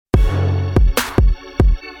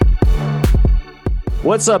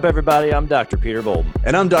What's up, everybody? I'm Dr. Peter Bolden.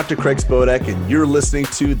 And I'm Dr. Craig Spodek, and you're listening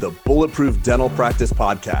to the Bulletproof Dental Practice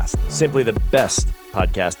Podcast. Simply the best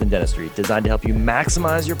podcast in dentistry, designed to help you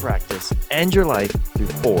maximize your practice and your life through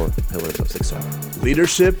 4 pillars of success: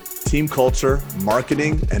 leadership, team culture,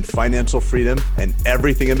 marketing, and financial freedom, and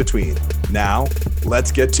everything in between. Now,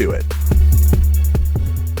 let's get to it.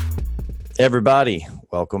 Everybody,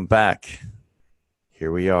 welcome back.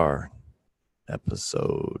 Here we are,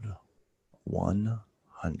 episode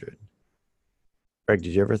 100. Greg,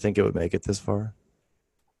 did you ever think it would make it this far?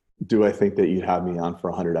 Do I think that you'd have me on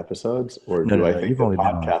for 100 episodes? Or No, do I no, think you've the only been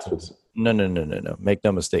on podcast was... No. Make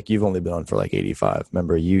no mistake. You've only been on for like 85.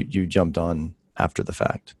 Remember, you jumped on after the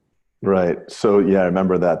fact. Right. So, yeah, I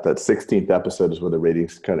remember that 16th episode is where the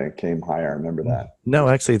ratings kind of came higher. I remember that. No,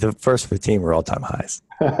 actually, the first 15 were all-time highs.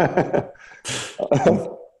 But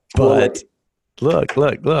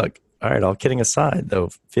look. All right, all kidding aside, though,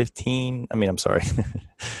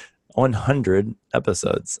 100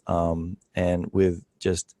 episodes, and with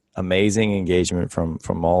just amazing engagement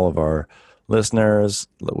from all of our listeners.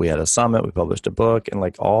 We had a summit, we published a book, and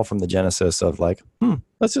like all from the genesis of like,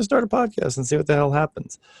 let's just start a podcast and see what the hell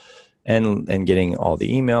happens. And getting all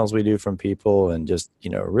the emails we do from people, and just,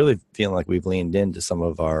 really feeling like we've leaned into some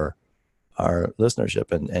of our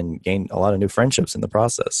listenership and gained a lot of new friendships in the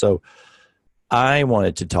process. So I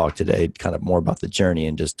wanted to talk today kind of more about the journey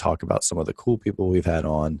and just talk about some of the cool people we've had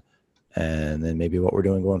on, and then maybe what we're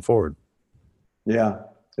doing going forward. Yeah,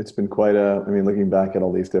 it's been looking back at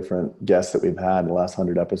all these different guests that we've had in the last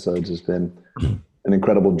 100 episodes has been an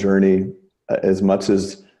incredible journey. As much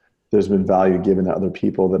as there's been value given to other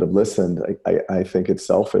people that have listened, I think it's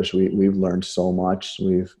selfish. We've learned so much.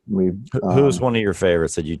 Who's one of your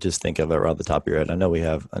favorites that you just think of around the top of your head? I know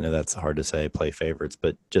that's hard to say, play favorites,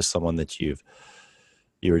 but just someone that you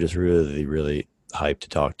were just really, really hyped to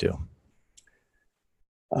talk to.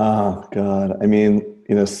 Oh God.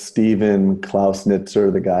 Steven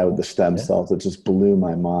Klausnitzer, the guy with the stem cells, that just blew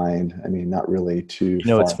my mind. Not really too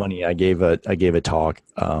far. It's funny. I gave a talk.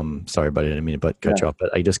 Sorry, buddy, I didn't mean to cut you off,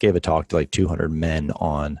 but I just gave a talk to like 200 men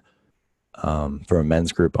on, for a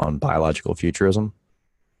men's group on biological futurism.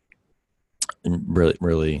 And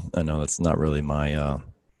really, I know that's not really my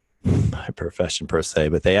profession per se,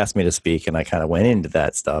 but they asked me to speak, and I kind of went into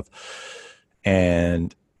that stuff.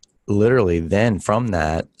 And literally then from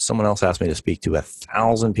that, someone else asked me to speak to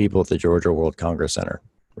 1,000 people at the Georgia World Congress Center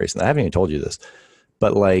recently. I haven't even told you this,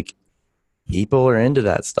 but like, people are into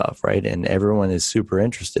that stuff, right? And everyone is super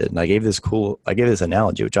interested. And I gave this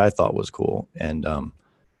analogy, which I thought was cool. And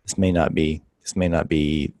this may not be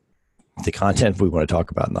the content we want to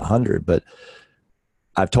talk about in the 100, but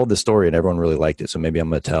I've told this story and everyone really liked it. So maybe I'm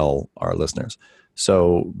going to tell our listeners.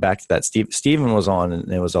 So back to that, Stephen was on,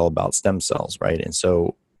 and it was all about stem cells, right? And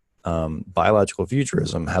so biological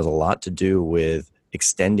futurism has a lot to do with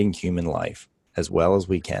extending human life as well as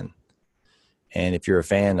we can. And if you're a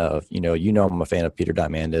fan of, I'm a fan of Peter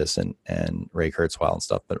Diamandis and Ray Kurzweil and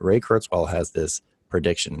stuff, but Ray Kurzweil has this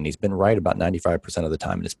prediction, and he's been right about 95% of the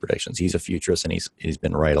time in his predictions. He's a futurist, and he's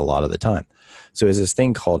been right a lot of the time. So there's this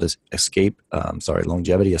thing called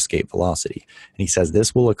longevity escape velocity. And he says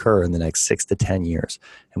this will occur in the next 6 to 10 years.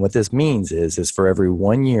 And what this means is for every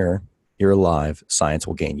 1 year you're alive, science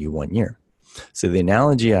will gain you 1 year. So the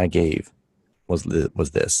analogy I gave was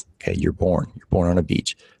this. Okay, you're born on a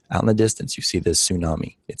beach. Out in the distance, you see this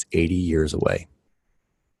tsunami. It's 80 years away.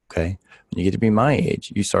 Okay, when you get to be my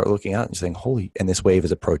age, you start looking out and you're saying, and this wave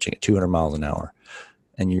is approaching at 200 miles an hour.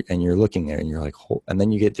 And you're looking there and you're like, and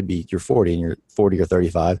then you get to be, you're 40 and you're 40 or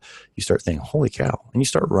 35, you start thinking, holy cow. And you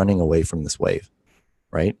start running away from this wave,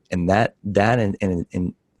 right? And that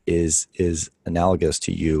is analogous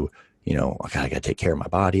to you. I got to take care of my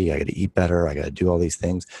body. I got to eat better. I got to do all these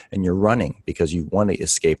things. And you're running because you want to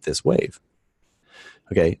escape this wave.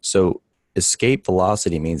 Okay, so escape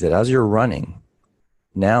velocity means that as you're running,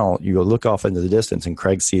 now you look off into the distance and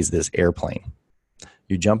Craig sees this airplane.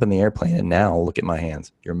 You jump in the airplane, and now look at my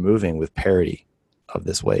hands. You're moving with parity of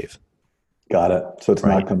this wave. Got it. So it's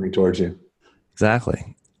not coming towards you.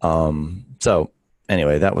 Exactly. So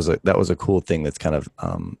anyway, that was a cool thing that's kind of,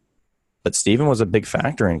 but Stephen was a big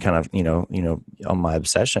factor in kind of, on my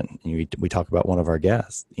obsession. We talk about one of our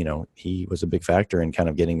guests, he was a big factor in kind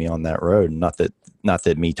of getting me on that road. Not that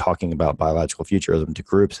me talking about biological futurism to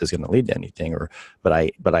groups is going to lead to anything, but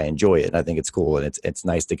I enjoy it. And I think it's cool. And it's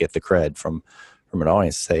nice to get the cred from an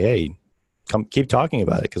audience to say, hey, come keep talking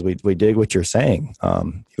about it. Cause we dig what you're saying.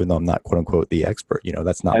 Even though I'm not quote unquote the expert,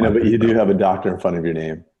 that's not, I know, but you do have a doctor in front of your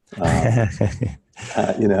name. Yeah.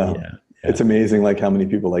 It's amazing, like how many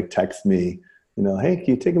people like text me hey, can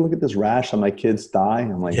you take a look at this rash on my kid's thigh?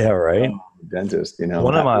 I'm like, Yeah, right. oh, dentist,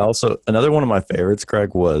 Another one of my favorites,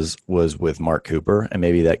 Craig, was with Mark Cooper, and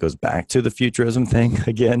maybe that goes back to the futurism thing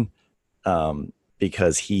again,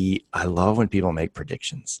 because I love when people make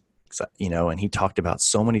predictions, and he talked about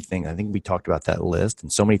so many things. I think we talked about that list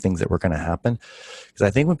and so many things that were going to happen, because I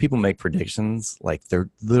think when people make predictions, like they're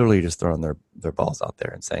literally just throwing their balls out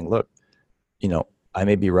there and saying, look, I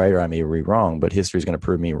may be right or I may be wrong, but history is going to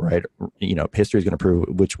prove me right. History is going to prove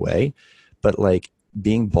which way. But like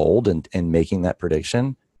being bold and making that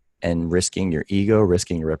prediction and risking your ego,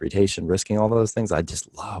 risking your reputation, risking all those things, I just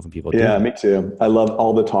love when people do that. Yeah, me too. I love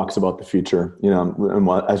all the talks about the future. And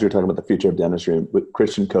as you're talking about the future of dentistry with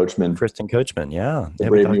Kristen Coachman. Yeah. The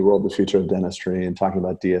Brave New World, the future of dentistry, and talking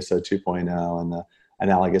about DSO 2.0 and the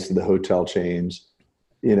analogous to the hotel chains.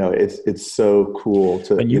 It's so cool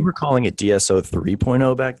to. And you were calling it DSO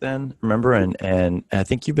 3.0 back then, remember? And I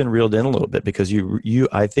think you've been reeled in a little bit because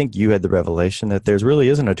I think you had the revelation that there's really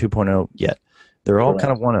isn't a 2.0 yet. They're all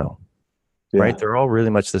kind of 1.0, right? They're all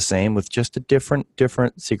really much the same with just a different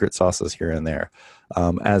secret sauces here and there.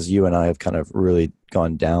 As you and I have kind of really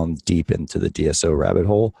gone down deep into the DSO rabbit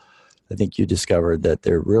hole, I think you discovered that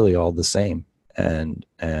they're really all the same. And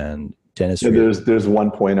dentistry. There's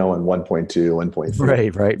 1.0 and 1.2,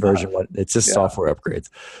 1.3. Right. Version 1. It's just software upgrades.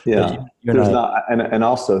 Yeah. And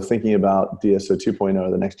also thinking about DSO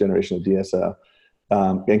 2.0, the next generation of DSO.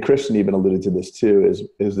 And Christian even alluded to this too,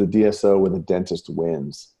 is the DSO where the dentist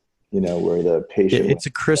wins, where the patient. It's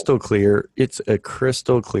a crystal clear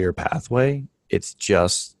pathway. It's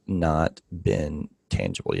just not been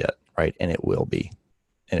tangible yet. Right. And it will be.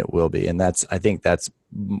 And I think that's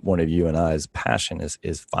one of you and I's passion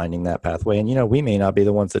is finding that pathway. And, we may not be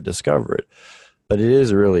the ones that discover it, but it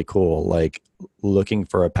is really cool. Like looking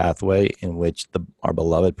for a pathway in which our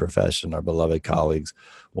beloved profession, our beloved colleagues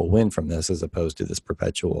will win from this, as opposed to this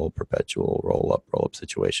perpetual roll up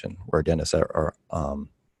situation where dentists are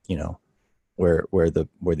where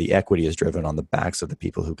the equity is driven on the backs of the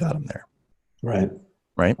people who got them there. Right.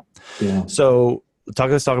 Yeah. So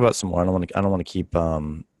let's talk about some more. I don't want to keep.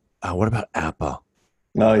 What about APA?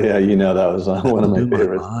 Oh yeah, that was one of my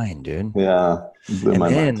favorites. Mind, dude. Yeah. And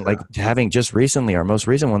then like having just recently, our most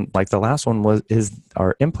recent one, like the last one is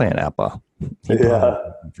our implant APA.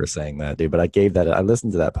 For saying that, dude. But I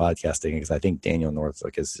listened to that podcasting because I think Daniel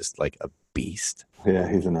Northwick is just like a beast.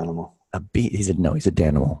 Yeah, he's an animal. A beast. He's a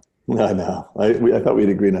Danimal. I know. I thought we'd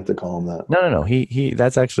agree not to call him that. No. He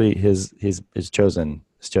that's actually his chosen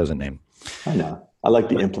name. I know. I like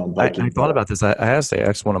the implant Viking. I thought about this. I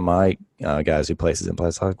asked one of my guys who places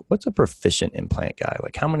implants, like, what's a proficient implant guy?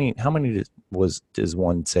 Like how many does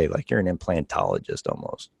one say, like, you're an implantologist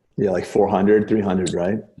almost? Yeah, like 400, 300,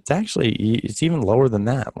 right? It's even lower than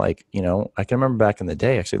that. Like, I can remember back in the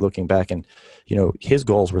day, actually looking back, and, his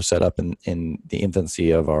goals were set up in the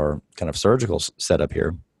infancy of our kind of surgical setup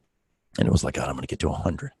here. And it was like, God, I'm going to get to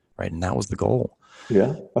 100, right? And that was the goal.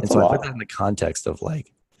 Yeah. And so I put that in the context of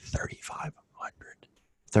like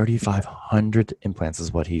 3,500 implants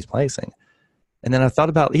is what he's placing. And then I thought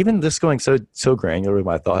about even this going so granular with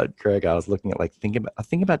my thought, Craig. I was looking at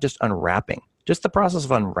thinking about just unwrapping, just the process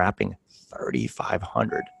of unwrapping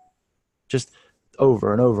 3,500, just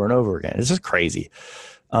over and over and over again. It's just crazy,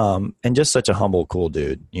 and just such a humble, cool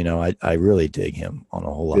dude. I really dig him on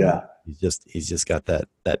a whole lot. Yeah, he's just got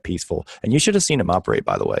that peaceful. And you should have seen him operate,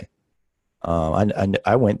 by the way.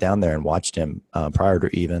 I went down there and watched him prior to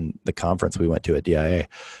even the conference we went to at DIA,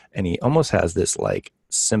 and he almost has this like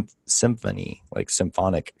symphony, like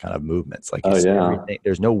symphonic kind of movements. Like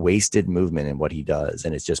there's no wasted movement in what he does,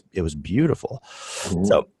 and it was beautiful. Mm-hmm.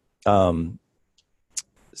 So,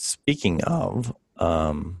 speaking of,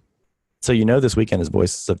 so this weekend is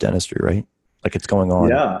Voices of Dentistry, right? Like it's going on.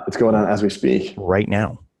 Yeah, it's going on as we speak. Right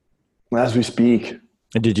now. As we speak.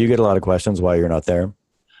 And did you get a lot of questions while you're not there?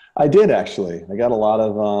 I did, actually. I got a lot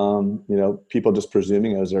of, people just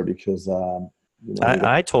presuming I was there because,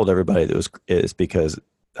 I told everybody that it's because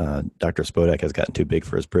Dr. Spodek has gotten too big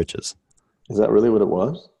for his britches. Is that really what it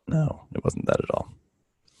was? No, it wasn't that at all.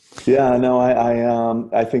 Yeah, no,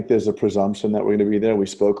 I think there's a presumption that we're going to be there. We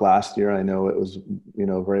spoke last year. I know it was,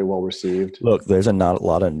 very well received. Look, there's not a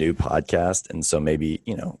lot of new podcasts, and so maybe,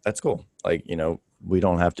 that's cool. Like, we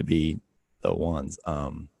don't have to be the ones.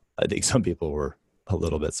 I think some people were a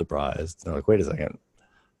little bit surprised. They're like, wait a second,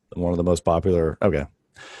 one of the most popular. Okay.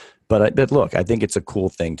 But look, I think it's a cool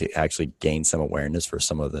thing to actually gain some awareness for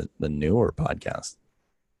some of the newer podcasts.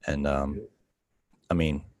 And, I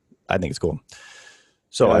think it's cool.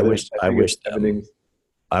 So yeah,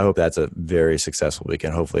 I hope that's a very successful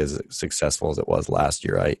weekend. Hopefully as successful as it was last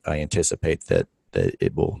year. I anticipate that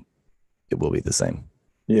it will it will be the same.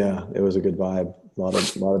 Yeah, it was a good vibe. A lot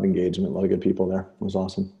of engagement, a lot of good people there. It was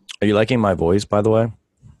awesome. Are you liking my voice, by the way?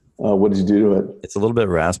 What did you do to it? It's a little bit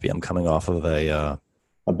raspy. I'm coming off of A of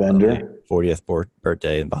a bender? 40th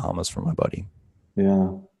birthday in Bahamas for my buddy.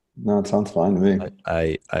 Yeah. No, it sounds fine to me.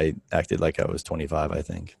 I acted like I was 25, I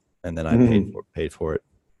think, and then I Mhm. paid for it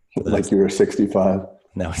for the Like next. you were 65.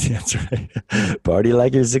 Now that's right. Party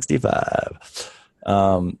like you're 65.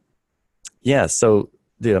 Yeah. So,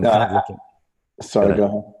 dude, I'm kind of No, looking. Go sorry, ahead. go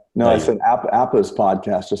ahead. No, No, I you. said Appa's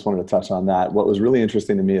podcast. Just wanted to touch on that. What was really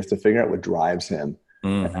interesting to me is to figure out what drives him.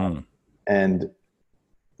 Mm-hmm. And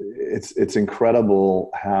it's incredible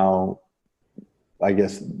how, I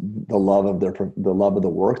guess, the love of the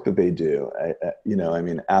work that they do. I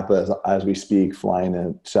mean, Appa, as we speak, flying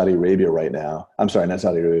to Saudi Arabia right now. I'm sorry, not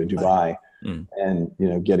Saudi Arabia, Dubai, Mm.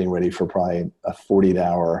 and getting ready for probably a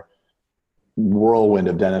 40-hour whirlwind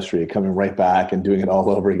of dentistry, coming right back and doing it all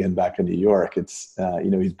over again back in New York. It's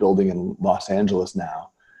he's building in Los Angeles now,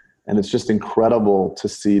 and it's just incredible to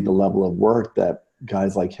see the level of work that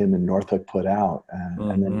guys like him in Norfolk put out.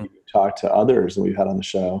 And then Mm-hmm. you talk to others that we've had on the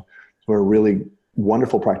show who are really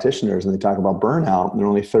wonderful practitioners, and they talk about burnout, and they're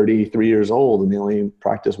only 33 years old and they only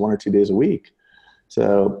practice 1 or 2 days a week.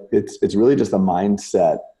 So it's really just a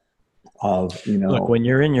mindset of Look, when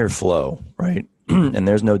you're in your flow, right? And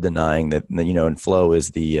there's no denying that, and flow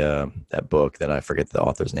is the that book that I forget the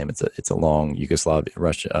author's name. It's a long Yugoslav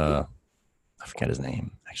Russia. I forget his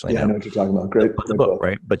name actually. Yeah, I Now know what you're talking about. the, but the Great book, book.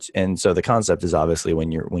 right? But and so the concept is obviously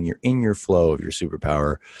when you're in your flow of your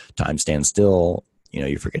superpower, time stands still.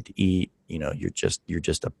 You forget to eat. You're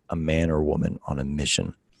just a man or woman on a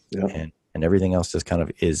mission, Yeah. and everything else just kind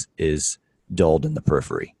of is dulled in the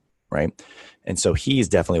periphery, right? And so he's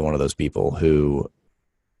definitely one of those people who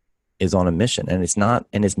is on a mission, and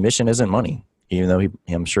his mission isn't money, even though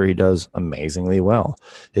I'm sure he does amazingly well.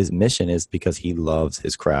 His mission is because he loves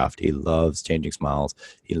his craft. He loves changing smiles.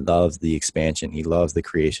 He loves the expansion. He loves the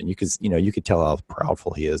creation. You could tell how proud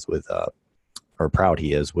he is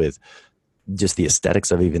with just the aesthetics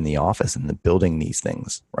of even the office and the building these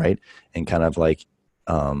things, right? And kind of like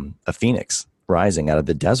a phoenix rising out of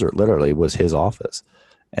the desert, literally, was his office.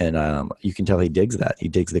 And you can tell he digs that. He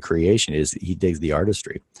digs the creation. He digs the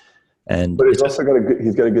artistry. And But he's also got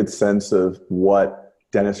a good sense of what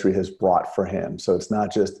dentistry has brought for him. So it's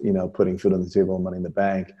not just, putting food on the table and money in the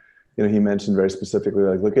bank. He mentioned very specifically,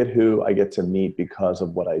 like, look at who I get to meet because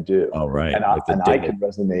of what I do. oh, right. And I can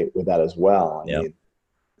resonate with that as well.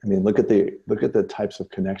 I mean, look at the types of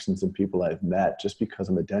connections and people I've met just because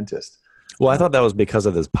I'm a dentist. Well, I thought that was because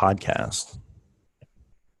of this podcast.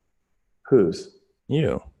 Whose?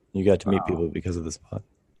 You got to meet people because of this pod.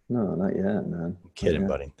 No, not yet, man. I'm kidding,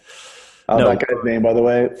 buddy. No. That guy's name, by the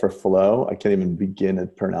way, for flow, I can't even begin to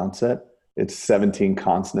pronounce it. It's 17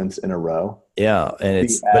 consonants in a row. Yeah, and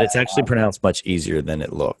but it's actually pronounced much easier than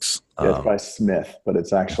it looks. Yeah, it's by Smith, but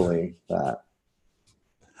it's actually that.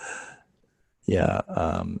 Yeah.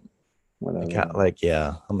 Whatever.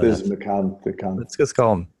 Yeah. This is McCall. Let's just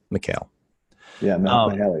call him Mikhail. Yeah,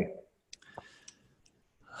 Mihaly.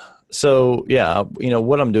 So yeah,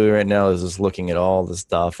 what I'm doing right now is just looking at all the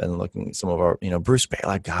stuff and looking at some of our, Bruce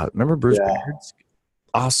Baird. God, remember Bruce Baird?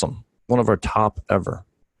 Awesome, one of our top ever.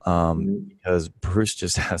 Because Bruce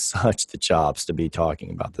just has such the chops to be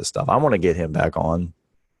talking about this stuff. I want to get him back on.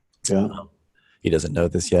 Yeah. He doesn't know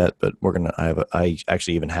this yet, but I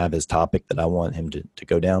actually even have his topic that I want him to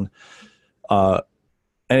go down. And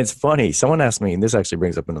it's funny. Someone asked me, and this actually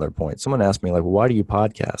brings up another point. Someone asked me, like, why do you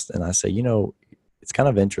podcast? And I say, it's kind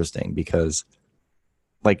of interesting because,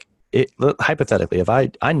 like, hypothetically, if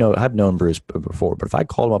I've known Bruce before, but if I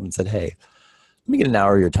called him up and said, hey, let me get an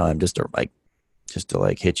hour of your time just to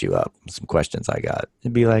hit you up with some questions I got,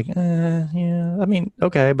 it'd be like, yeah, I mean,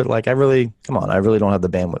 okay, but like, I really don't have the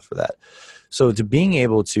bandwidth for that. So to being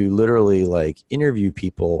able to literally like interview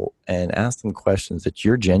people and ask them questions that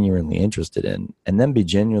you're genuinely interested in, and then be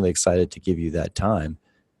genuinely excited to give you that time,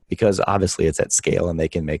 because obviously it's at scale and they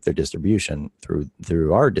can make their distribution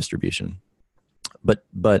through our distribution. But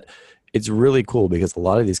it's really cool because a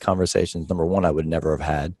lot of these conversations, number one, I would never have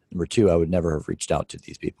had. Number two, I would never have reached out to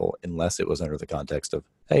these people unless it was under the context of,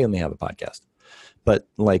 hey, let me have a podcast. But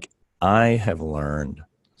like, I have learned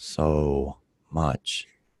so much.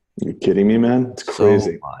 You're kidding me, man? It's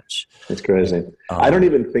crazy. So much. It's crazy. I don't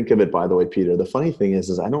even think of it, by the way, Peter. The funny thing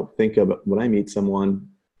is I don't think of it when I meet someone,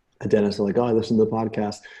 a dentist, like, oh, I listened to the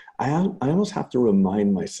podcast. I almost have to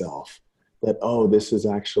remind myself that, oh, this is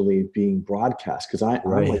actually being broadcast. Because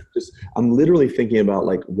I'm literally thinking about,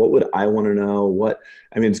 like, what would I want to know?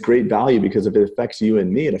 It's great value because if it affects you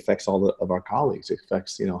and me, it affects all of our colleagues. It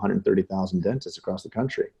affects 130,000 dentists across the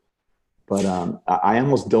country. But I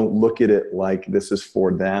almost don't look at it like this is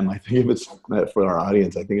for them. I think if it's for our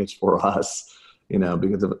audience, I think it's for us,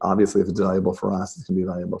 because obviously if it's valuable for us, it's going to be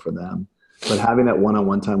valuable for them. But having that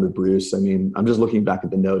one-on-one time with Bruce, I mean, I'm just looking back at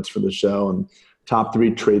the notes for the show, and top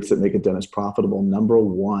 3 traits that make a dentist profitable. Number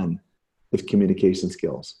 1 is communication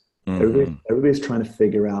skills. Mm-hmm. Everybody's trying to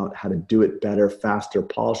figure out how to do it better, faster,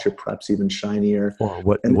 polish your preps even shinier. Or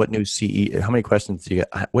what new CE, how many questions do you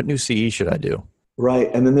get? What new CE should I do?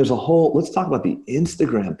 Right. And then there's let's talk about the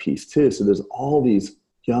Instagram piece too. So there's all these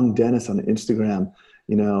young dentists on Instagram,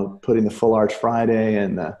 putting the full arch Friday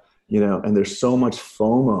and and there's so much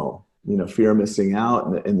FOMO, fear of missing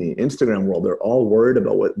out in the Instagram world. They're all worried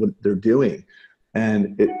about what they're doing.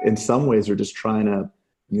 And in some ways they're just trying to,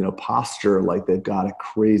 posture like they've got a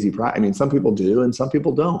crazy practice. I mean, some people do and some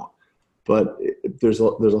people don't, but there's a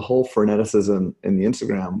whole freneticism in the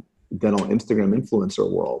dental Instagram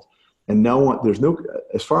influencer world. And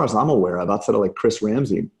as far as I'm aware of, outside of like Chris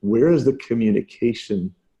Ramsey, where is the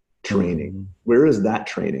communication training? Mm-hmm. Where is that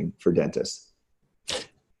training for dentists?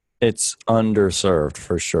 It's underserved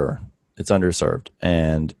for sure. It's underserved,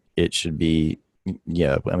 and it should be.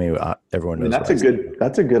 Yeah, I mean, everyone knows. That's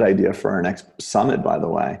a good idea for our next summit, by the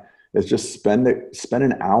way. Is just spend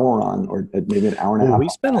an hour on, or maybe an hour and a half. We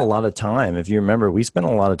spent a lot of time. If you remember, we spent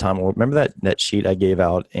a lot of time. Remember that sheet I gave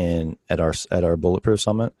out at our Bulletproof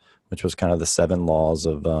Summit, which was kind of the 7 laws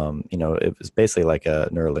of, it was basically like a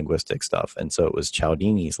neurolinguistic stuff. And so it was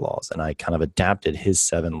Cialdini's laws. And I kind of adapted his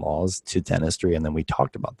 7 laws to dentistry. And then we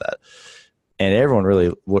talked about that. And everyone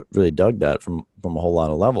really dug that from a whole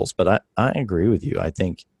lot of levels. But I agree with you. I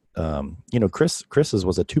think, Chris's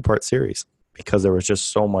was a 2-part series because there was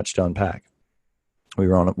just so much to unpack. We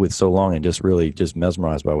were on it with so long and just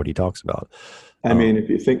mesmerized by what he talks about. I mean, if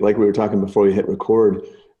you think, like we were talking before we hit record,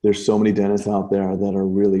 there's so many dentists out there that are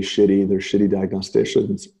really shitty. They're shitty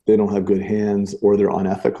diagnosticians. They don't have good hands, or they're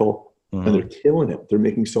unethical, and they're killing it. They're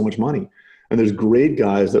making so much money. And there's great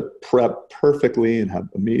guys that prep perfectly and have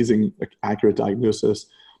amazing, accurate diagnosis,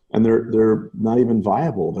 and they're not even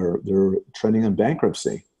viable. They're trending on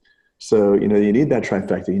bankruptcy. So, you need that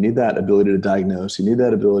trifecta. You need that ability to diagnose. You need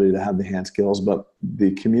that ability to have the hand skills. But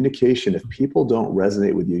the communication, if people don't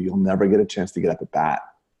resonate with you, you'll never get a chance to get up at bat.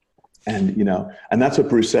 And, and that's what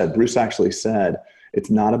Bruce said. Bruce actually said, it's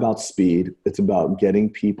not about speed. It's about getting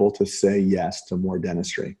people to say yes to more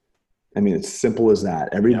dentistry. I mean, it's simple as that.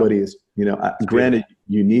 Everybody is, granted,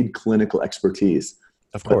 you need clinical expertise.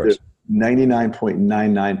 Of course.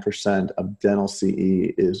 99.99% of dental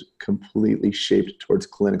CE is completely shaped towards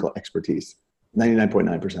clinical expertise.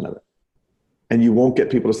 99.9% of it. And you won't get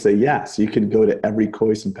people to say yes. You can go to every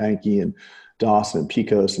Kois and Pankey and Dawson and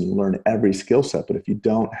Picos and learn every skill set. But if you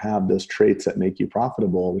don't have those traits that make you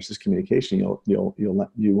profitable, which is communication, you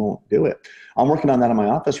won't do it. I'm working on that in my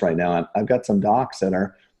office right now. And I've got some docs that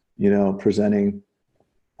are, presenting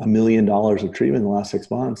 $1 million of treatment in the last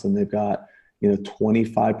 6 months, and they've got,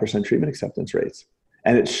 25% treatment acceptance rates.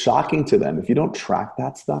 And it's shocking to them. If you don't track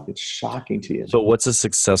that stuff, it's shocking to you. So what's a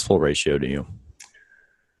successful ratio to you?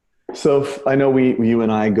 So I know you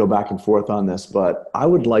and I go back and forth on this, but I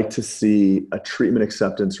would like to see a treatment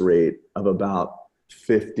acceptance rate of about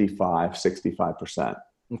 65%.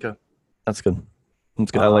 Okay. That's good.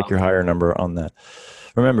 I like your higher number on that.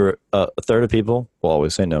 Remember, a third of people will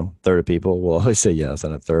always say no. A third of people will always say yes,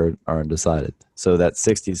 and a third are undecided. So that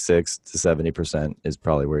 66 to 70% is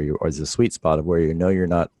probably where you, or is a sweet spot of where you're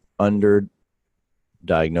not under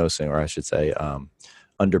diagnosing, or I should say,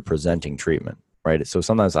 under presenting treatment, right? So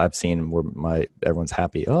sometimes I've seen where everyone's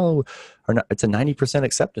happy. It's a 90%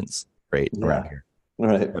 acceptance rate around here,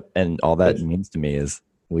 right? And all that means to me is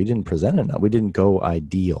we didn't present enough. We didn't go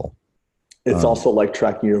ideal. It's also like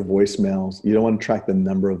tracking your voicemails. You don't want to track the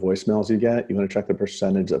number of voicemails you get. You want to track the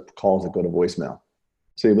percentage of calls that go to voicemail.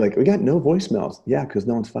 So you're like, we got no voicemails. Yeah, because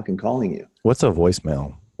no one's fucking calling you. What's a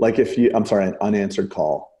voicemail? Like an unanswered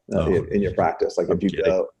call in your practice. Like if you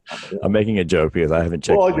go. I'm making a joke because I haven't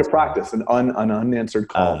checked. Well, your practice, an unanswered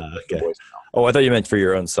call. Okay. Oh, I thought you meant for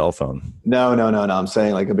your own cell phone. No. I'm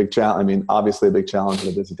saying like a big challenge. I mean, obviously a big challenge in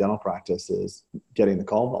a busy dental practice is getting the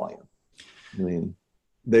call volume. I mean,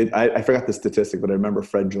 I forgot the statistic, but I remember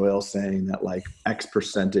Fred Joyal saying that like X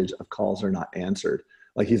percentage of calls are not answered.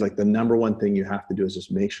 Like he's like, the number one thing you have to do is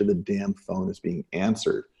just make sure the damn phone is being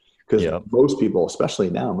answered. Because most people,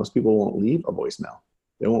 especially now, most people won't leave a voicemail.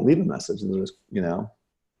 They won't leave a message. And they're just,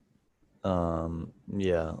 I'm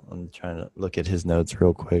trying to look at his notes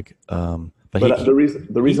real quick. But the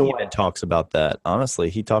reason why he talks about that,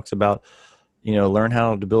 honestly, he talks about, learn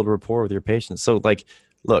how to build rapport with your patients. So like,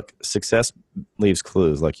 look, success leaves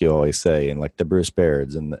clues, like you always say, and like the Bruce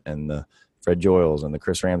Bairds and the Fred Joyles and the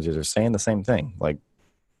Chris Ramseys are saying the same thing. Like,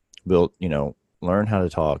 build, learn how to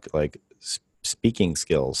talk, like speaking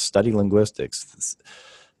skills, study linguistics.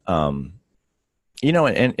 And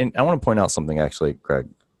I want to point out something actually, Greg.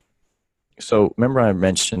 So remember I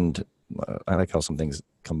mentioned, I like how some things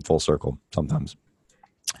come full circle sometimes.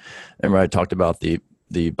 Remember I talked about the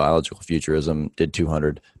biological futurism, did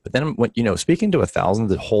 200, but then when, speaking to 1,000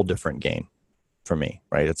 is a whole different game for me,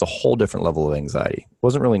 right? It's a whole different level of anxiety.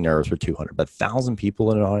 Wasn't really nervous for 200, but 1,000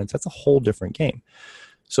 people in an audience, that's a whole different game.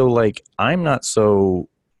 So like, I am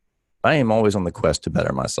always on the quest to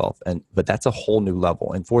better myself, but that's a whole new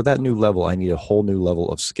level. And for that new level, I need a whole new level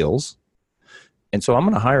of skills. And so I'm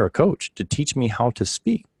going to hire a coach to teach me how to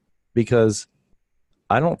speak, because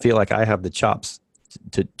I don't feel like I have the chops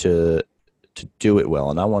to do it well.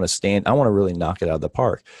 And I want to really knock it out of the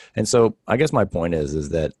park. And so I guess my point is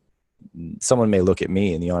that someone may look at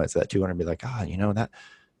me in the audience at that 200 and be like, that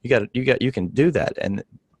you can do that.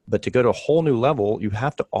 But to go to a whole new level, you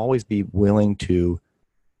have to always be willing to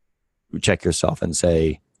check yourself and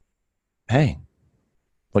say, hey,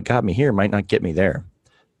 what got me here might not get me there.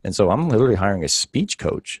 And so I'm literally hiring a speech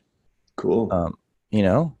coach. Cool.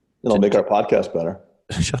 It'll make our podcast better.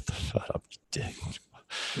 Shut the fuck up, dick.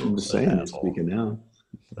 I'm just saying, I'm speaking now.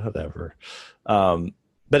 Whatever. But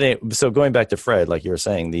anyway, so going back to Fred, like you were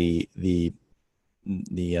saying, it's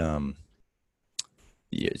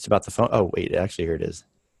about the phone. Oh wait, actually here it is.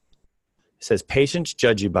 It says patients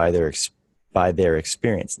judge you by their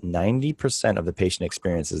experience. 90% of the patient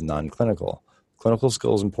experience is non-clinical. Clinical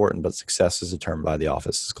skill is important, but success is determined by the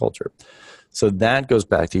office's culture. So that goes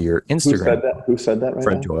back to your Instagram. Who said that right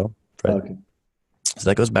Fred now? Joyal. Fred. Okay. So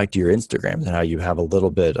that goes back to your Instagram and how you have a little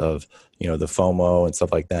bit of, the FOMO and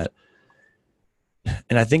stuff like that.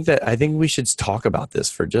 And I think we should talk about this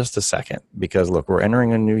for just a second, because look, we're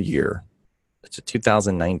entering a new year. It's a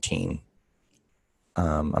 2019.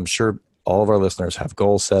 I'm sure all of our listeners have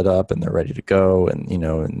goals set up and they're ready to go,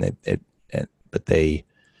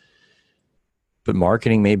 but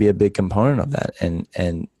marketing may be a big component of that.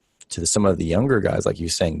 And to some of the younger guys, like you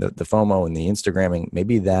saying, the FOMO and the Instagramming,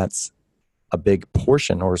 maybe that's a big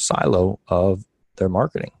portion or silo of their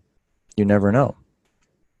marketing. You never know.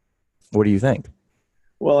 What do you think?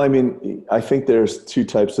 Well, I mean, I think there's two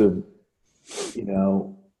types of,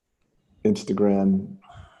 Instagram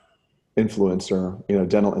influencer,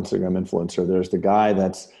 dental Instagram influencer. There's the guy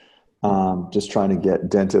that's just trying to get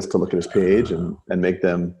dentists to look at his page and make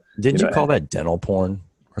them. Didn't you call that dental porn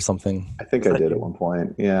or something? I think I did at one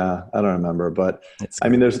point. Yeah, I don't remember, but I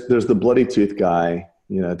mean, there's the bloody tooth guy,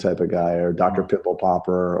 type of guy, or Dr. Pimple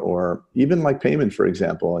Popper, or even like Payman, for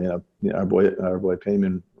example. Our boy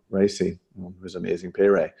Payman Racy, who's amazing, Pay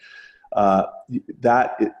Ray. I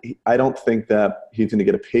don't think that he's going to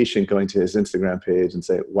get a patient going to his Instagram page and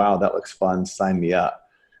say, "Wow, that looks fun. Sign me up."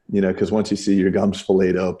 Because once you see your gums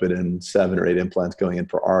filleted open and 7 or 8 implants going in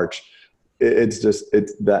per arch, it's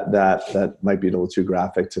that might be a little too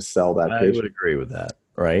graphic to sell that patient. I would agree with that,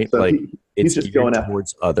 right? So like he's just going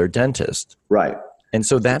towards other dentists, right? And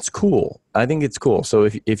so that's cool. I think it's cool. So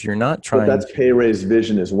if you're not trying, but that's Pay Ray's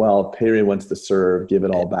vision as well. Pay Ray wants to serve, give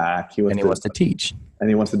it all back. He wants to teach, and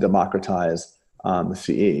he wants to democratize the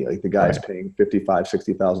CE. Like the guy's paying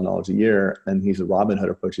 $55,000-$60,000 a year, and he's a Robinhood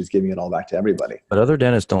approach. He's giving it all back to everybody. But other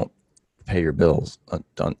dentists don't pay your bills,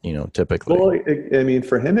 typically. Well, I mean,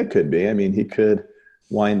 for him it could be. I mean, he could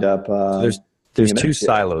wind up. There's two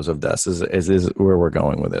silos of this. Is where we're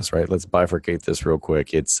going with this, right? Let's bifurcate this real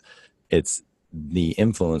quick. It's the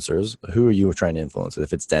influencers. Who are you trying to influence?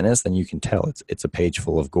 If it's dentists, then you can tell it's a page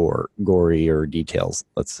full of gory or details.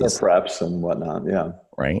 Let's just preps and whatnot. Yeah.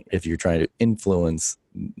 Right. If you're trying to influence,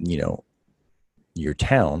 your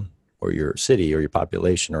town or your city or your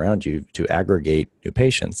population around you to aggregate new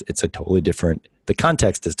patients, it's a totally different. The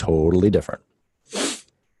context is totally different.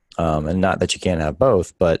 And not that you can't have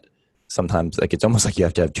both, but sometimes like it's almost like you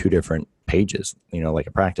have to have two different pages. Like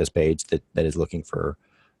a practice page that is looking for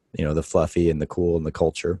the fluffy and the cool and the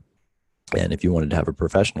culture. And if you wanted to have a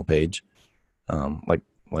professional page,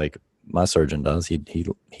 like my surgeon does, he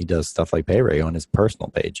does stuff like Pay Ray on his personal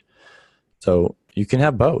page. So you can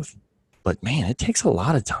have both, but man, it takes a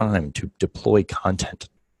lot of time to deploy content.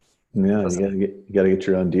 Yeah. You gotta get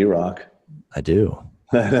your own D-Rock. I do.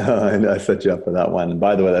 I know, I set you up for that one. And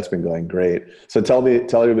by the way, that's been going great. So tell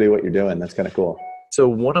everybody what you're doing. That's kind of cool. So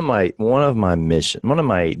one of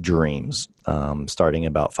my dreams, starting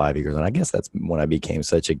about 5 years, and I guess that's when I became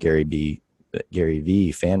such a Gary V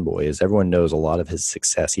fanboy, is everyone knows a lot of his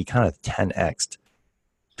success. He kind of 10x'd,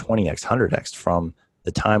 20x, 100x from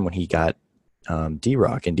the time when he got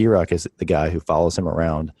D-Rock. And D-Rock is the guy who follows him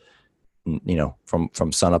around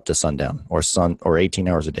from sun up to sundown, or 18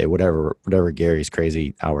 hours a day, whatever Gary's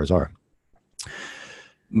crazy hours are.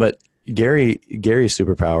 But Gary's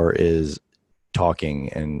superpower is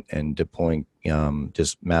talking and deploying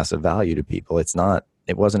just massive value to people.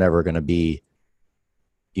 It wasn't ever going to be,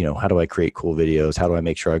 how do I create cool videos? How do I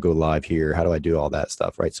make sure I go live here? How do I do all that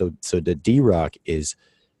stuff? Right. So the D-Rock is,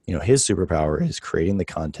 his superpower is creating the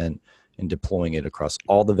content and deploying it across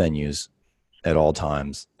all the venues at all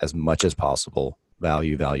times as much as possible.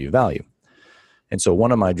 Value. And so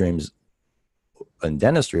one of my dreams in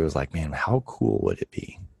dentistry was like, man, how cool would it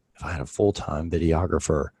be if I had a full-time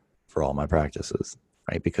videographer for all my practices,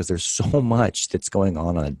 right? Because there's so much that's going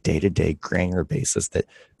on a day-to-day granular basis that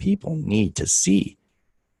people need to see.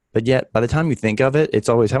 But yet, by the time you think of it, it's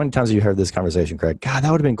always, how many times have you heard this conversation, Craig? God,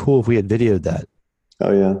 that would have been cool if we had videoed that.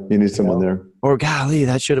 Oh yeah, you need someone there. Or golly,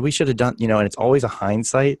 we should have done, and it's always a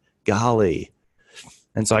hindsight, golly.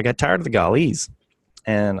 And so I got tired of the gollies.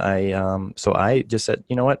 And so I just said,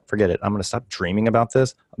 you know what, forget it. I'm going to stop dreaming about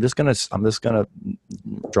this. I'm just going to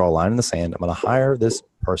draw a line in the sand. I'm going to hire this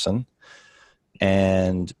person.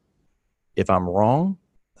 And if I'm wrong,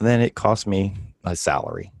 then it costs me a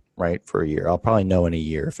salary, right? For a year. I'll probably know in a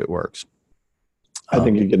year if it works. I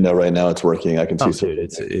think you can know right now it's working. I can see. Dude,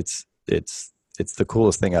 it's the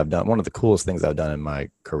coolest thing I've done. One of the coolest things I've done in my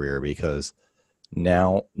career, because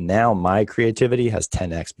now my creativity has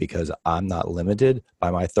 10x because I'm not limited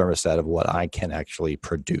by my thermostat of what I can actually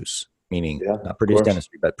produce, meaning not produce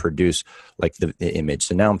dentistry, but produce like the image.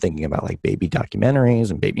 So now I'm thinking about like baby documentaries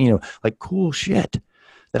and baby, like cool shit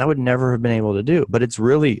that I would never have been able to do. But it's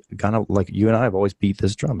really kind of like you and I have always beat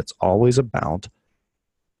this drum. It's always about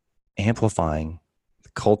amplifying the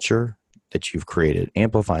culture that you've created,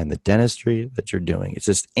 amplifying the dentistry that you're doing. It's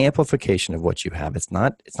just amplification of what you have. It's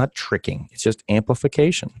not tricking. It's just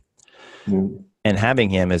amplification. Mm. And having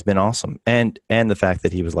him has been awesome. And the fact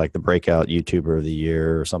that he was like the breakout YouTuber of the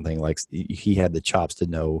year or something, like he had the chops to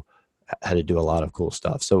know how to do a lot of cool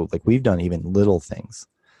stuff. So like we've done even little things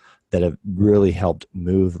that have really helped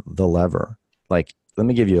move the lever. Like, let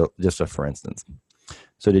me give you just a for instance.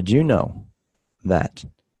 So did you know that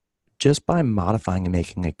just by modifying and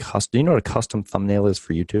making a custom, do you know what a custom thumbnail is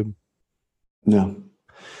for YouTube? No.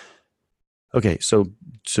 Okay, so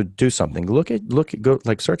do something. Go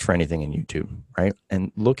like search for anything in YouTube, right?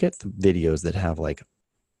 And look at the videos that have like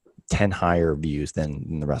 10 higher views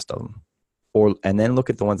than the rest of them. And then look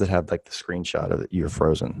at the ones that have like the screenshot of you're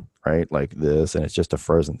frozen, right? Like this, and it's just a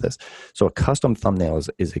frozen this. So a custom thumbnail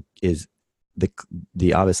is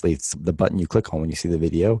the obviously it's the button you click on when you see the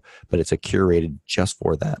video, but it's a curated just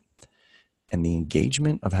for that. And the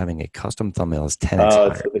engagement of having a custom thumbnail is 10x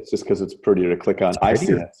higher. It's just because it's prettier to click on. I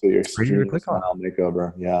see it. So you're prettier to click on.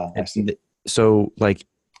 Makeover. Yeah. I see. So like,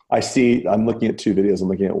 I'm looking at two videos. I'm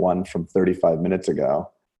looking at one from 35 minutes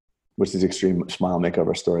ago, which is Extreme Smile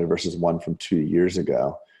Makeover Story, versus one from 2 years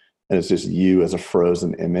ago. And it's just you as a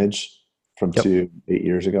frozen image from 8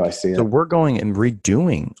 years ago. I see it. So we're going and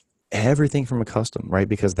redoing everything from a custom, right?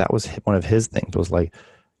 Because that was one of his things, was like,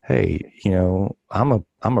 hey, I'm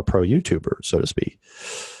a pro YouTuber, so to speak.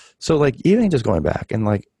 So like even just going back and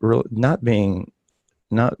like not being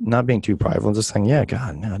too prideful and just saying, yeah,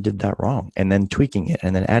 God, no, I did that wrong. And then tweaking it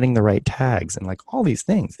and then adding the right tags and like all these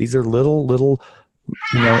things. These are little,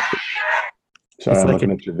 Sorry, I'm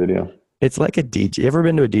looking at your video. It's like a DJ. You ever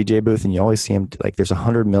been to a DJ booth and you always see him like there's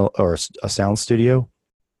 100 mil or a sound studio?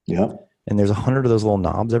 Yeah. And there's 100 of those little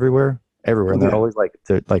knobs everywhere. And they're always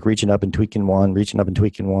like reaching up and tweaking one,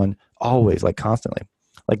 always, like constantly.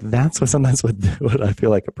 Like that's what I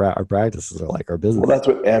feel like our practices are like, our business. Well, that's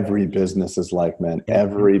what every business is like, man. Yeah.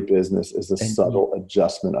 Every business is a subtle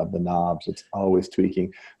adjustment of the knobs. It's always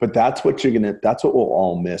tweaking. But that's what we'll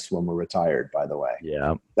all miss when we're retired, by the way.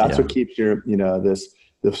 Yeah. That's what keeps your,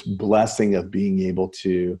 this blessing of being able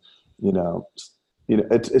to,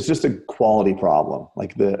 it's just a quality problem.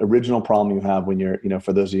 Like the original problem you have when you're,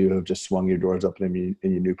 for those of you who have just swung your doors open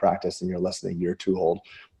in your new practice and you're less than a year or two old,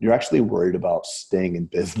 you're actually worried about staying in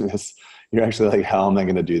business. You're actually like, how am I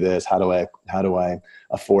going to do this? How do I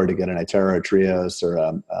afford to get an iTero or Trios or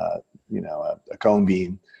a cone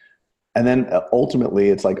beam? And then ultimately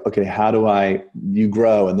it's like, okay, you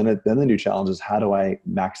grow? And then the new challenge is, how do I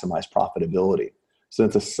maximize profitability? So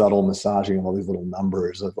it's a subtle massaging of all these little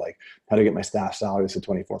numbers of like, how do I get my staff salaries to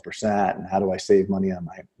 24%? And how do I save money on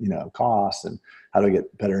my, costs? And how do I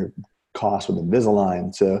get better costs with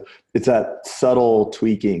Invisalign? So it's that subtle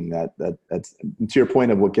tweaking that's to your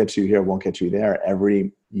point of what gets you here won't get you there.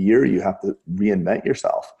 Every year you have to reinvent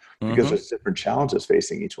yourself because there's different challenges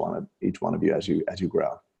facing each one of you as you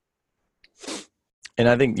grow. And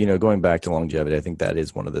I think, going back to longevity, I think that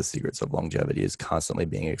is one of the secrets of longevity is constantly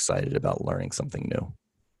being excited about learning something new.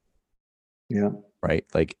 Yeah. Right.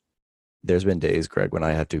 Like there's been days, Greg, when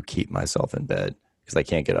I have to keep myself in bed because I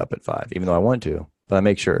can't get up at 5, even though I want to, but I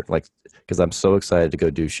make sure because I'm so excited to go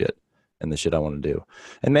do shit and the shit I want to do.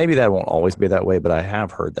 And maybe that won't always be that way, but I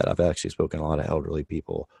have heard that. I've actually spoken to a lot of elderly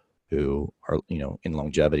people who are, in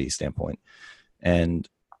longevity standpoint. And,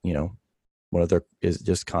 one of their is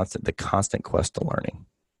just the constant quest to learning,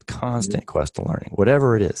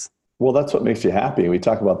 whatever it is. Well, that's what makes you happy. We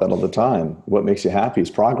talk about that all the time. What makes you happy is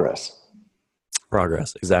progress.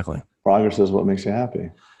 Progress. Exactly. Progress is what makes you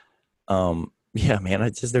happy. Yeah,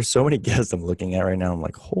 man, there's so many guests I'm looking at right now. I'm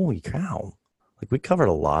like, holy cow. Like we covered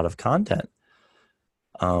a lot of content.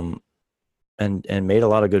 And made a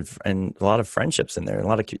lot of a lot of friendships in there, a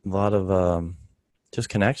lot of just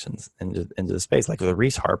connections into the space. Like with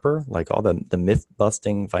Reese Harper, like all the myth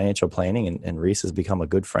busting financial planning, and Reese has become a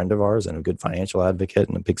good friend of ours and a good financial advocate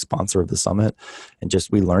and a big sponsor of the summit. And just,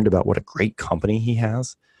 we learned about what a great company he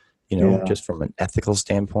has, just from an ethical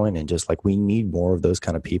standpoint, and just like, we need more of those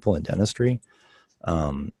kind of people in dentistry.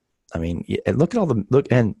 I mean, look at all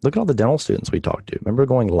the dental students we talked to. Remember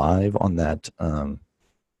going live on that,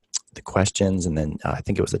 the questions, and then I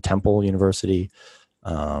think it was a Temple University,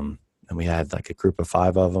 and we had like a group of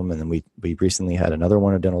 5 of them, and then we recently had another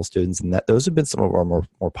one of dental students, and those have been some of our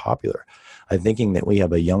more popular. I'm thinking that we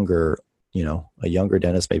have a younger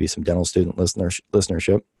dentist, maybe some dental student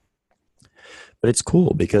listenership, but it's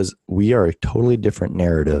cool because we are a totally different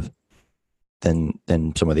narrative than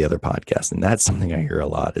some of the other podcasts, and that's something I hear a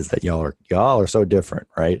lot, is that y'all are so different,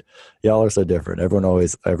 right? Y'all are so different. Everyone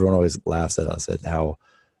always laughs at us at how,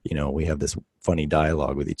 we have this funny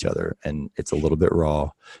dialogue with each other, and it's a little bit raw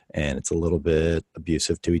and it's a little bit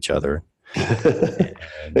abusive to each other.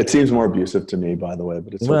 It seems more abusive to me, by the way,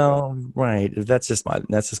 but it's well, okay. Right. That's just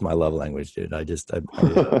my love language, dude. I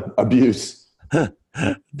abuse. Oh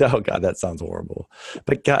God, that sounds horrible.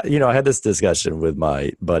 But God, I had this discussion with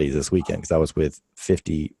my buddies this weekend because I was with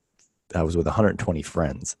 120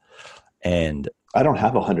 friends, and I don't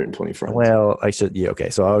have 120 friends. Well, I should. Yeah. Okay.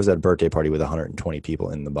 So I was at a birthday party with 120 people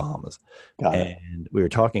in the Bahamas. And we were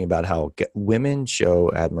talking about how women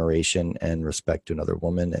show admiration and respect to another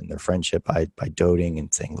woman and their friendship by doting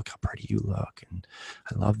and saying, look how pretty you look. And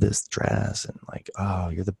I love this dress. And like, oh,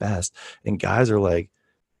 you're the best. And guys are like,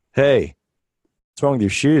 hey, what's wrong with your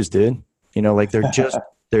shoes, dude? Like they're just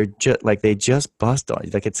like, they just bust on,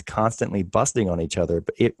 like it's constantly busting on each other.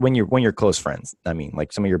 But when you're close friends, I mean,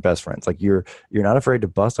 like some of your best friends, like you're not afraid to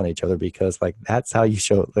bust on each other, because like that's how you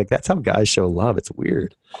show, like that's how guys show love. It's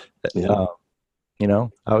weird. Yeah. I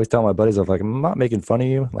always tell my buddies, I'm like, I'm not making fun of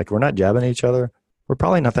you. Like we're not jabbing each other. We're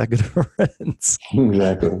probably not that good of friends.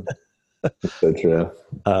 Exactly. That's so true.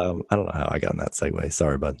 I don't know how I got in that segue.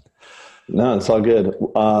 Sorry, bud. No, it's all good.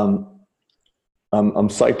 I'm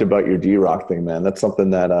psyched about your D-Rock thing, man. That's something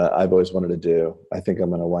that I've always wanted to do. I think I'm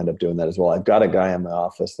going to wind up doing that as well. I've got a guy in my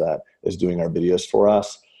office that is doing our videos for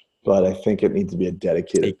us, but I think it needs to be a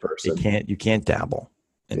dedicated person. You can't dabble.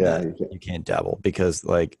 You can't dabble, because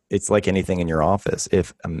like, it's like anything in your office.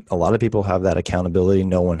 If a lot of people have that accountability,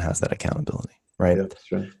 no one has that accountability, right? Yeah,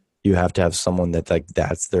 that's right. You have to have someone that like,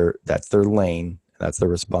 that's their lane, that's their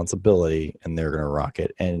responsibility, and they're going to rock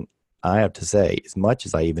it. And I have to say, as much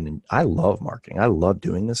as I love marketing, I love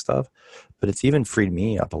doing this stuff, but it's even freed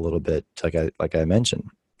me up a little bit, like I mentioned,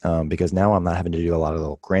 because now I'm not having to do a lot of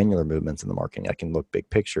little granular movements in the marketing. I can look big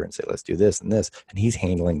picture and say, let's do this and this, and he's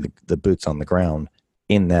handling the boots on the ground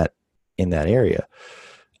in that area.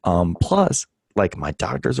 Plus, like my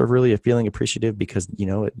doctors are really feeling appreciative, because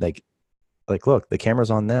like look, the camera's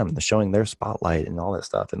on them, they're showing their spotlight and all that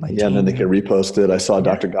stuff, and and then they can repost it. I saw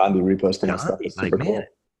Dr. Gandhi reposting stuff. It's super cool. Man.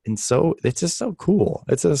 And so it's just so cool.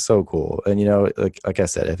 It's just so cool. And like I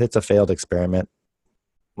said, if it's a failed experiment,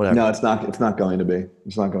 whatever. No, it's not. It's not going to be.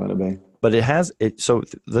 It's not going to be. But it has it. So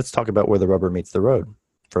let's talk about where the rubber meets the road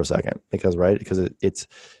for a second, because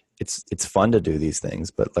it's fun to do these things,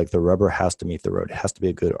 but like the rubber has to meet the road. It has to be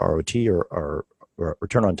a good ROT or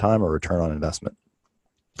return on time or return on investment.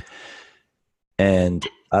 And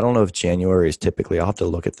I don't know if January is typically, I'll have to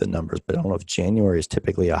look at the numbers, but I don't know if January is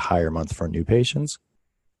typically a higher month for new patients,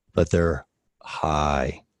 but they're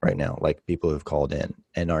high right now. Like people who've called in,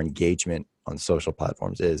 and our engagement on social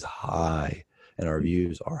platforms is high, and our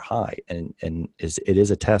views are high. And it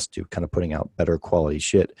is a test to kind of putting out better quality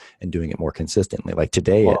shit and doing it more consistently. Like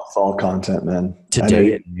today, it's all content, man.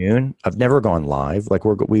 Today at noon, I've never gone live. Like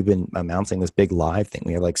we've been announcing this big live thing.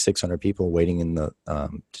 We have like 600 people waiting in the,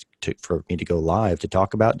 for me to go live to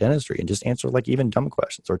talk about dentistry and just answer like even dumb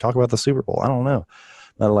questions or talk about the Super Bowl. I don't know.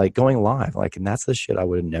 like going live, like, and that's the shit I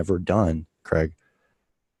would have never done, Craig,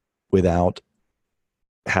 without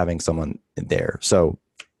having someone there. So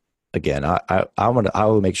again, I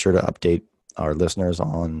will make sure to update our listeners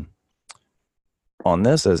on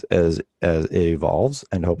this as it evolves,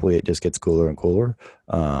 and hopefully it just gets cooler and cooler.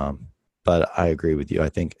 But I agree with you. I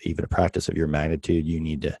think even a practice of your magnitude, you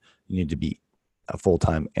need to be a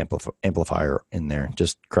full-time amplifier in there,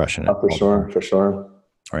 just crushing it. Oh, for sure.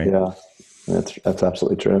 Right. Yeah, that's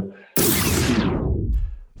absolutely true.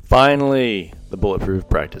 Finally, the Bulletproof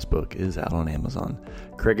Practice Book is out on Amazon.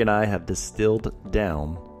 Craig and I have distilled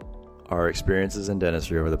down our experiences in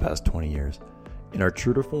dentistry over the past 20 years in our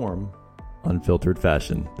true to form, unfiltered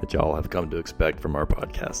fashion that y'all have come to expect from our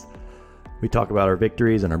podcast. We talk about our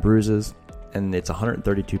victories and our bruises, and it's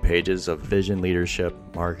 132 pages of vision, leadership,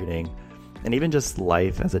 marketing, and even just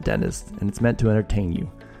life as a dentist, and it's meant to entertain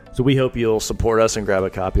you. So we hope you'll support us and grab a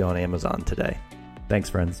copy on Amazon today. Thanks,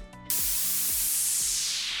 friends.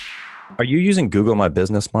 Are you using Google My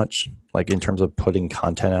Business much, like in terms of putting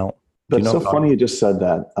content out? That's so funny you just said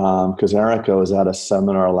that, because Erica was at a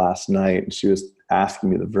seminar last night, and she was asking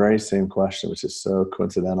me the very same question, which is so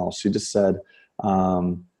coincidental. She just said,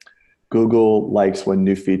 Google likes when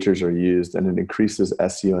new features are used, and it increases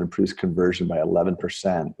SEO and improves conversion by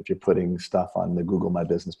 11% if you're putting stuff on the Google My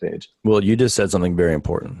Business page. Well, you just said something very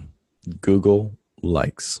important. Google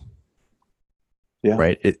likes. Yeah.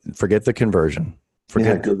 Right? Forget the conversion.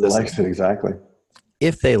 Forget Google likes it, exactly.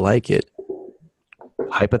 If they like it,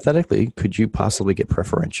 hypothetically, could you possibly get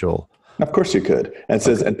preferential? Of course you could. And it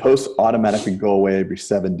says, and posts automatically go away every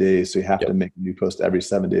 7 days. So you have to make a new post every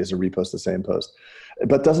 7 days or repost the same post.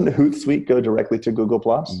 But doesn't Hootsuite go directly to Google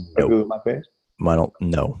Plus or Google My Page? No,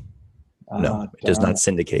 it does not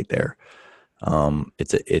syndicate there.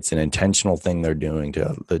 It's an intentional thing they're doing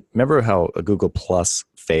remember how a Google Plus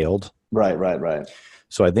failed? Right.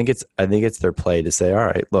 So I think it's their play to say, all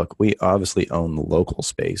right, look, we obviously own the local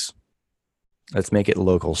space. Let's make it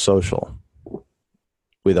local social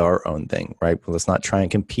with our own thing, right? But let's not try and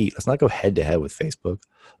compete. Let's not go head to head with Facebook.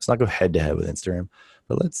 Let's not go head to head with Instagram.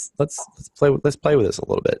 But let's play with this a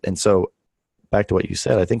little bit. And so back to what you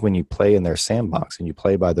said, I think when you play in their sandbox and you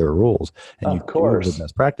play by their rules and you do the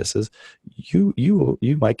best practices, you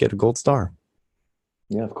might get a gold star.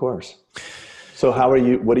 Yeah, of course. So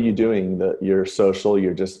what are you doing? Your social,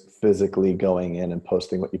 you're just physically going in and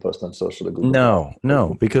posting what you post on social to Google?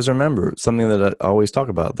 No, because remember something that I always talk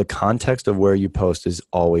about, the context of where you post is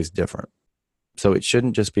always different. So it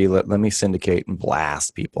shouldn't just be let me syndicate and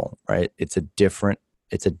blast people, right? It's a different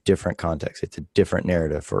context. It's a different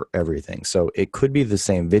narrative for everything. So it could be the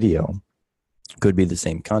same video, could be the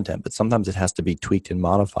same content, but sometimes it has to be tweaked and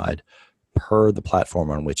modified per the platform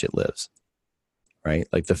on which it lives, right?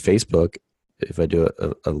 Like the Facebook, if I do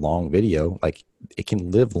a long video, like it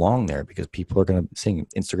can live long there because people are going to see.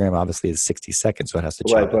 Instagram obviously is 60 seconds, so it has to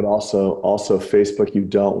right. But also Facebook, you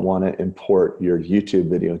don't want to import your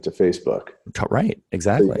YouTube video into Facebook. Right,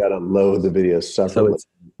 exactly. So you got to load the videos separately. So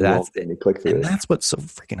that's what's so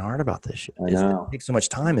freaking hard about this shit. I know. It takes so much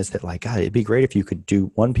time. Is that like, God, it'd be great if you could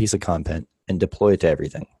do one piece of content and deploy it to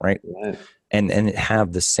everything, right? And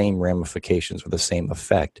have the same ramifications or the same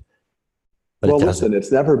effect. But listen,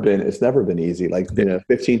 it's never been easy. Like,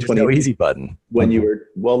 15, 20. No easy button. I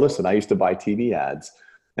used to buy TV ads,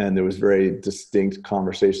 and there was very distinct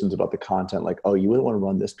conversations about the content. Like, oh, you wouldn't want to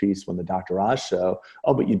run this piece on the Dr. Oz show.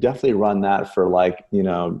 Oh, but you definitely run that for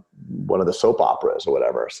one of the soap operas or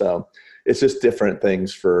whatever. So it's just different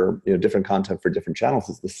things for, different content for different channels.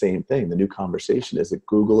 It's the same thing. The new conversation is that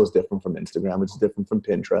Google is different from Instagram, which is different from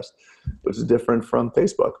Pinterest, which is different from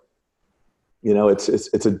Facebook.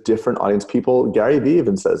 It's a different audience. Gary Vee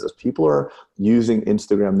even says this, people are using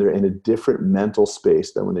Instagram. They're in a different mental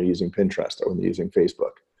space than when they're using Pinterest or when they're using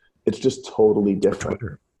Facebook. It's just totally different.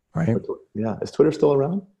 Twitter, right? Yeah. Is Twitter still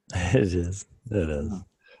around? It is.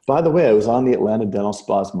 By the way, I was on the Atlanta Dental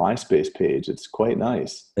Spa's MySpace page. It's quite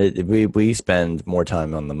nice. We spend more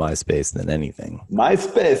time on the MySpace than anything.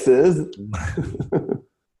 MySpace is...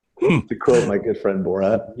 To quote my good friend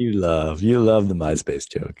Borat, you love the MySpace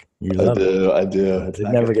joke. I do. It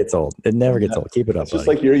never gets old. It never gets old. Keep it up. It's just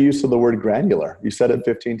like your use of the word granular. You said it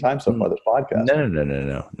 15 times so far this podcast.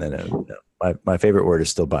 No. My favorite word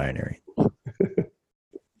is still binary.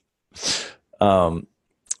 Well,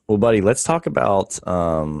 buddy, let's talk about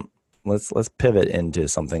let's pivot into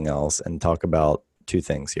something else and talk about two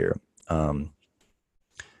things here. I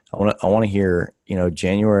want to hear,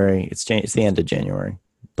 January. It's the end of January.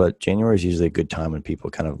 But January is usually a good time when people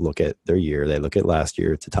kind of look at their year. They look at last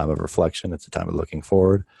year. It's a time of reflection. It's a time of looking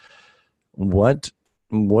forward. What's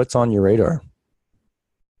on your radar?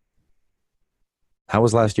 How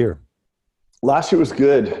was last year? Last year was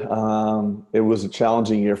good. It was a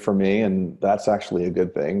challenging year for me, and that's actually a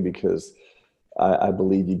good thing because I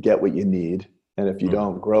believe you get what you need, and if you Mm.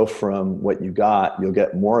 don't grow from what you got, you'll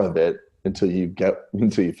get more of it until you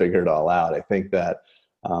figure it all out. I think that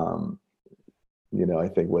um, I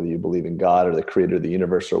think whether you believe in God or the creator of the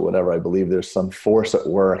universe or whatever, I believe there's some force at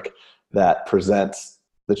work that presents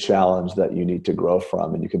the challenge that you need to grow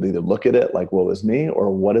from. And you can either look at it like, woe is me,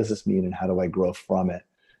 or what does this mean and how do I grow from it?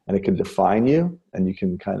 And it can define you and you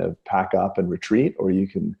can kind of pack up and retreat, or you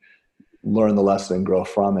can learn the lesson and grow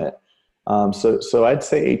from it. So I'd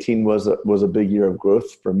say 18 was a big year of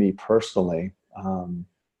growth for me personally, and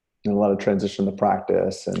a lot of transition to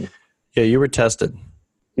practice. And Yeah, you were tested.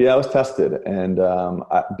 yeah, I was tested, and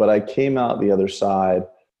but I came out the other side,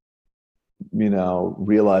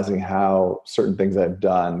 realizing how certain things I've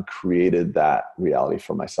done created that reality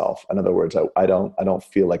for myself. In other words, I don't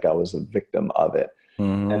feel like I was a victim of it.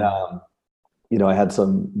 And Mm-hmm. I had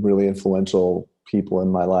some really influential people in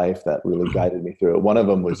my life that really guided me through it. One of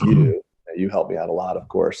them was you. You helped me out a lot, of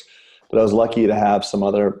course, but I was lucky to have some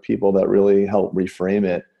other people that really helped reframe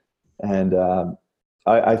it. And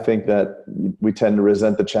I think that we tend to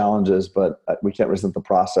resent the challenges, but we can't resent the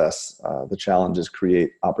process. The challenges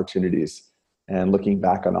create opportunities. And looking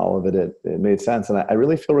back on all of it, it made sense. And I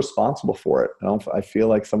really feel responsible for it. I feel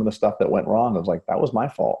like some of the stuff that went wrong, I was like, that was my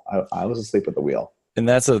fault. I was asleep at the wheel. And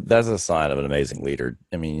that's a sign of an amazing leader.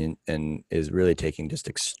 I mean, and is really taking just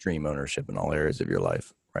extreme ownership in all areas of your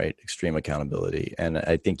life, right? Extreme accountability. And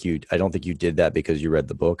I don't think you did that because you read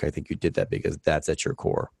the book. I think you did that because that's at your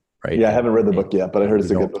core, right? Yeah, I haven't read the book yet, but I heard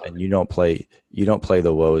it's a good book. And you don't play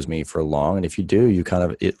the woe is me for long. And if you do, you kind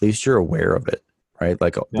of, at least you're aware of it, right?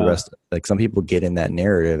 Like the rest, like some people get in that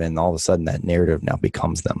narrative and all of a sudden that narrative now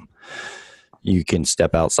becomes them. You can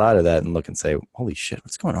step outside of that and look and say, holy shit,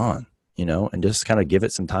 what's going on? And just kind of give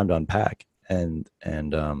it some time to unpack.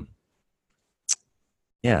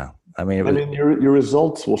 Yeah, I mean, your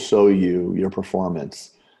results will show you your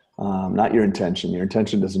performance, not your intention. Your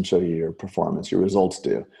intention doesn't show you your performance. Your results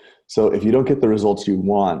do. So if you don't get the results you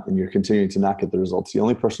want and you're continuing to not get the results, the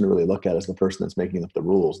only person to really look at is the person that's making up the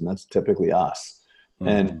rules, and that's typically us. Mm-hmm.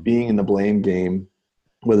 And being in the blame game,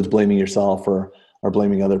 whether it's blaming yourself or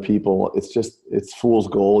blaming other people, it's fool's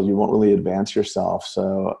gold. You won't really advance yourself.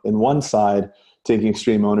 So in one side, taking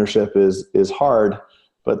extreme ownership is hard,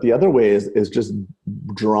 but the other way is just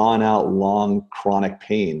drawn out long chronic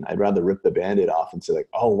pain. I'd rather rip the Band-Aid off and say like,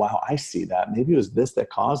 oh wow, I see that. Maybe it was this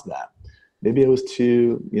that caused that. Maybe it was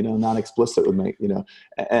too, not explicit with me,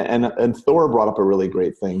 and Thor brought up a really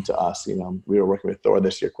great thing to us. We were working with Thor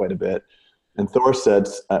this year quite a bit. And Thor said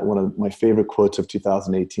one of my favorite quotes of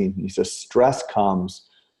 2018, he says, stress comes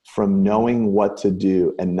from knowing what to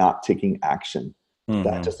do and not taking action. Mm-hmm.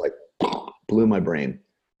 That just like blew my brain.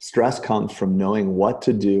 Stress comes from knowing what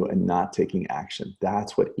to do and not taking action.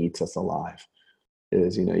 That's what eats us alive.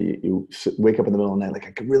 Is, you wake up in the middle of the night,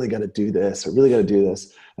 like, I really got to do this. I really got to do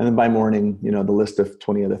this. And then by morning, the list of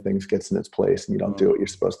 20 other things gets in its place and you don't do what you're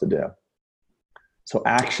supposed to do. So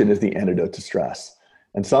action is the antidote to stress.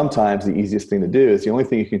 And sometimes the easiest thing to do is the only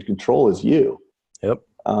thing you can control is you. Yep.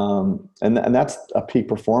 And that's a peak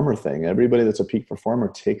performer thing. Everybody that's a peak performer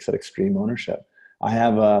takes that extreme ownership. I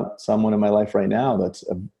have someone in my life right now that's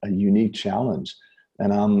a unique challenge.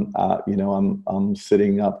 And I'm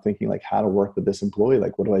sitting up thinking like how to work with this employee.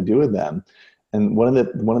 Like, what do I do with them? And one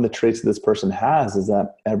of the traits that this person has is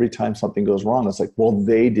that every time something goes wrong, it's like, well,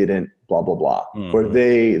 they didn't blah, blah, blah. Mm-hmm. Or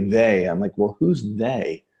they, I'm like, well, who's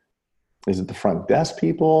they? Is it the front desk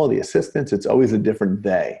people, the assistants? It's always a different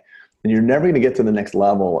they. And you're never going to get to the next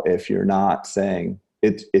level if you're not saying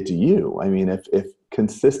it's you. I mean, if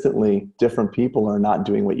consistently different people are not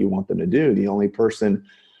doing what you want them to do, the only person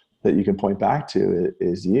that you can point back to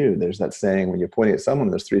is you. There's that saying, when you're pointing at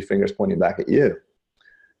someone, there's 3 fingers pointing back at you.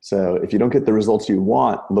 So if you don't get the results you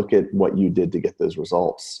want, look at what you did to get those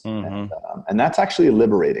results. Mm-hmm. And that's actually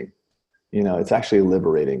liberating. It's actually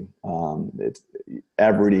liberating. It's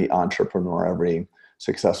every entrepreneur, every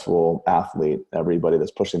successful athlete, everybody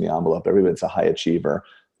that's pushing the envelope, everybody that's a high achiever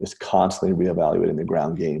is constantly reevaluating the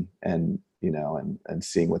ground game and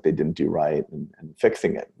seeing what they didn't do right and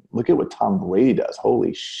fixing it. Look at what Tom Brady does.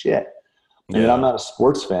 Holy shit. Yeah. I mean, I'm not a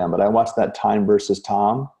sports fan, but I watched that Time versus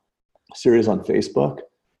Tom series on Facebook.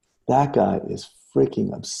 That guy is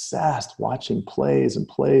freaking obsessed watching plays and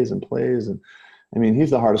plays and plays. And I mean, he's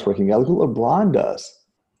the hardest working guy. Look what LeBron does.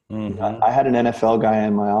 Mm-hmm. I had an NFL guy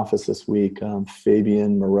in my office this week,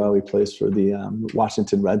 Fabian Moreau. He plays for the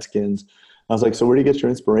Washington Redskins. I was like, so where do you get your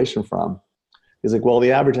inspiration from? He's like, well,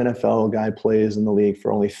 the average NFL guy plays in the league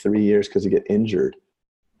for only 3 years because he get injured.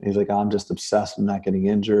 And he's like, I'm just obsessed with not getting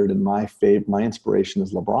injured. And my inspiration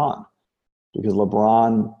is LeBron, because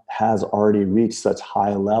LeBron has already reached such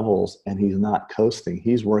high levels and he's not coasting.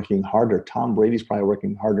 He's working harder. Tom Brady's probably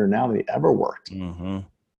working harder now than he ever worked. Mm-hmm.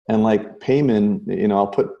 And like Payman, you know, I'll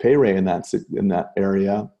put Pay Ray in that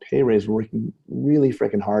area. Pay Ray's working really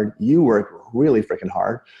freaking hard. You work really freaking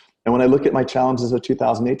hard. And when I look at my challenges of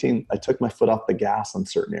 2018, I took my foot off the gas on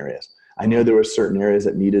certain areas. I knew there were certain areas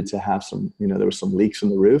that needed to have some, you know, there were some leaks in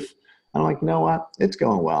the roof. I'm like, you know what? It's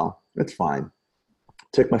going well. It's fine.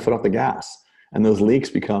 Took my foot off the gas. And those leaks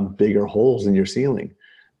become bigger holes in your ceiling,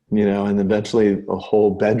 you know, and eventually a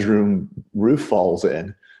whole bedroom roof falls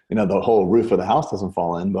in. You know, the whole roof of the house doesn't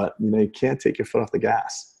fall in, but, you know, you can't take your foot off the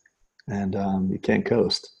gas, and you can't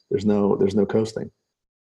coast. There's no coasting.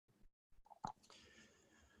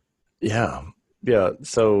 Yeah. Yeah.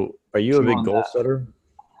 So are you a big goal setter?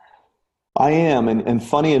 I am. And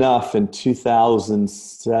funny enough, in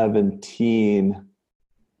 2017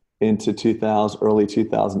 into early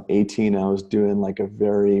 2018, I was doing like a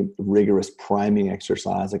very rigorous priming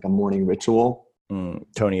exercise, like a morning ritual.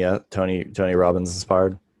 Tony Robbins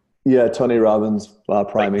inspired? Yeah, Tony Robbins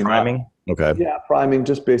priming. Like priming? Okay. Yeah, priming,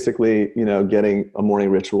 just basically, you know, getting a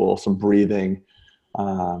morning ritual, some breathing,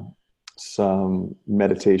 some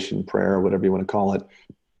meditation, prayer, whatever you want to call it.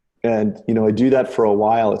 And, you know, I do that for a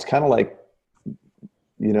while. It's kind of like,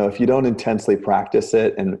 you know, if you don't intensely practice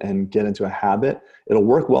it and get into a habit, it'll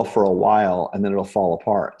work well for a while and then it'll fall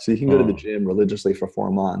apart. So you can go to the gym religiously for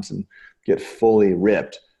 4 months and get fully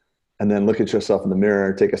ripped, and then look at yourself in the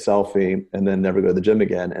mirror, take a selfie, and then never go to the gym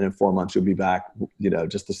again. And in 4 months, you'll be back, you know,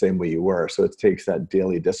 just the same way you were. So it takes that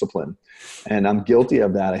daily discipline. And I'm guilty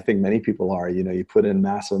of that. I think many people are. You know, you put in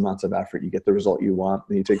massive amounts of effort, you get the result you want,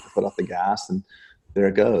 and you take the foot off the gas, and there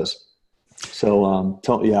it goes. So,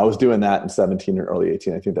 yeah, I was doing that in 17 or early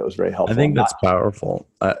 18. I think that was very helpful. I think that's powerful.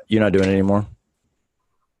 You're not doing it anymore?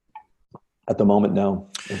 At the moment, no.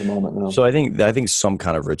 So I think some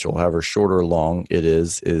kind of ritual, however short or long it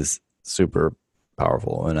is super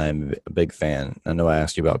powerful, and I'm a big fan. I know I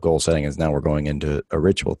asked you about goal setting, as now we're going into a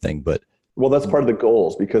ritual thing, but well, that's part of the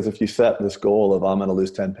goals, because if you set this goal of I'm going to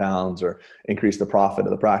lose 10 pounds or increase the profit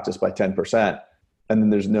of the practice by 10%, and then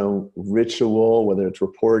there's no ritual, whether it's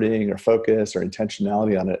reporting or focus or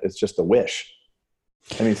intentionality on it, it's just a wish.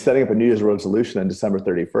 I mean, setting up a New Year's resolution on December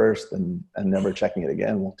 31st and never checking it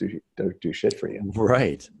again won't do shit for you.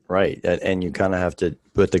 Right. And you kind of have to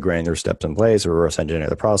put the granular steps in place or reverse engineer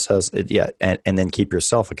the process. And then keep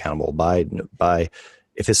yourself accountable by,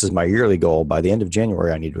 if this is my yearly goal, by the end of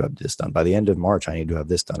January, I need to have this done. By the end of March, I need to have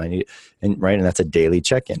this done. And that's a daily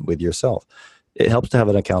check-in with yourself. It helps to have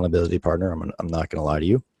an accountability partner. I'm not going to lie to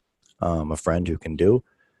you. A friend who can do,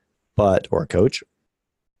 or a coach.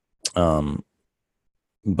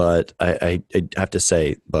 But I have to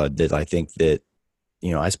say, Bud, that I think that,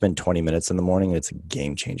 you know, I spend 20 minutes in the morning and it's a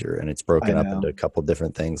game changer, and it's broken up into a couple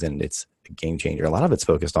different things, and it's a game changer. A lot of it's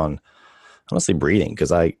focused on, honestly, breathing,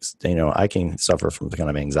 because I can suffer from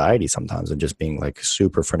kind of anxiety sometimes and just being like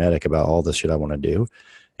super frenetic about all the shit I want to do.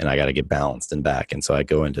 And I got to get balanced and back. And so I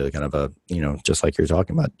go into kind of a, you know, just like you're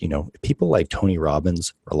talking about, you know, people like Tony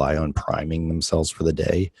Robbins rely on priming themselves for the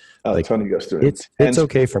day. Oh, like, Tony goes through it. It's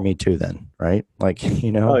okay for me too then, right? Like,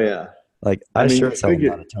 you know. Oh, yeah. Like I mean, sure am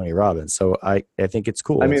not a Tony Robbins. So I think it's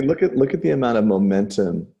cool. I mean, look at the amount of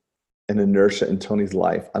momentum and inertia in Tony's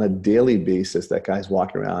life on a daily basis. That guy's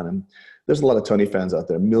walking around, and there's a lot of Tony fans out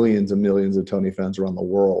there, millions and millions of Tony fans around the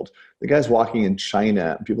world. The guy's walking in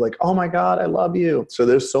China, and people are like, oh my God, I love you. So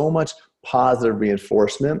there's so much positive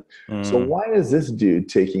reinforcement. So why is this dude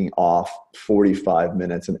taking off 45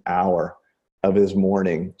 minutes, an hour of his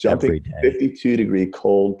morning, jumping 52-degree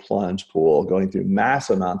cold plunge pool, going through mass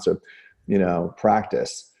amounts of, you know,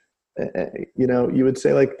 practice? You know, you would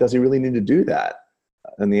say, like, does he really need to do that?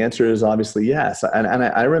 And the answer is obviously yes. And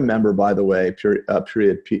I remember, by the way,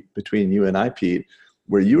 period between you and I, Pete,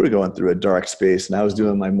 where you were going through a dark space and I was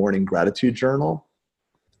doing my morning gratitude journal.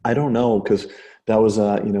 I don't know, because that was,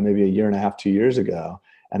 you know, maybe a year and a half, 2 years ago.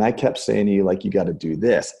 And I kept saying to you, like, you got to do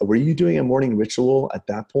this. Were you doing a morning ritual at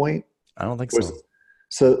that point? I don't think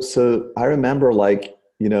so. So I remember, like,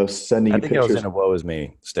 you know, sending you pictures. I think I was in a woe is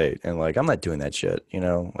me state, and like, I'm not doing that shit, you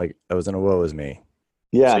know, like I was in a woe is me.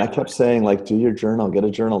 Yeah. And I kept saying, like, do your journal, get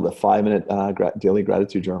a journal, the 5-minute daily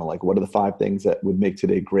gratitude journal. Like, what are the 5 things that would make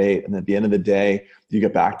today great? And at the end of the day, you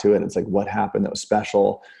get back to it and it's like, what happened that was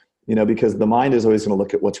special? You know, because the mind is always going to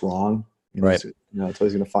look at what's wrong. Right. You know, it's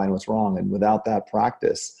always going to find what's wrong. And without that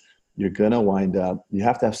practice, you're going to wind up, you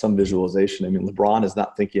have to have some visualization. I mean, LeBron is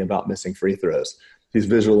not thinking about missing free throws. He's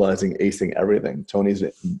visualizing acing everything. Tony's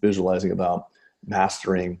visualizing about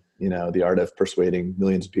mastering, The Art of Persuading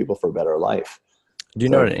Millions of People for a Better Life. Do you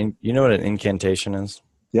know what an incantation is?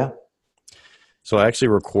 Yeah. So I actually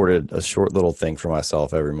recorded a short little thing for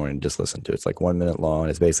myself every morning to just listen to. It's like 1 minute long.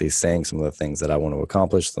 It's basically saying some of the things that I want to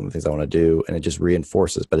accomplish, some of the things I want to do, and it just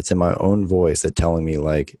reinforces. But it's in my own voice that telling me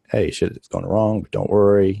like, "Hey, shit, it's going wrong, but don't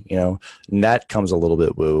worry," And that comes a little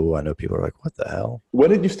bit woo. I know people are like, "What the hell?" When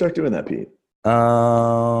did you start doing that, Pete?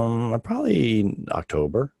 Probably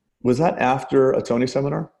October. Was that after a Tony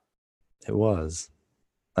seminar? It was,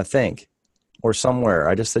 I think. Or somewhere.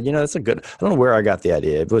 I just said, that's a good, I don't know where I got the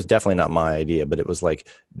idea. It was definitely not my idea, but it was like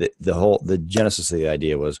the genesis of the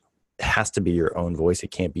idea was it has to be your own voice.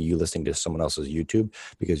 It can't be you listening to someone else's YouTube,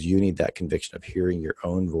 because you need that conviction of hearing your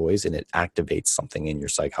own voice, and it activates something in your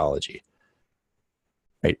psychology.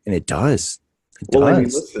 Right. And it does. I mean,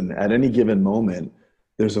 listen, at any given moment,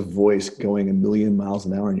 there's a voice going a million miles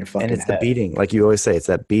an hour in your fucking head. And it's the beating, like you always say, it's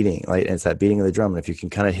that beating, like it's that beating of the drum. And if you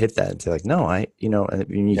can kind of hit that and say like, no, and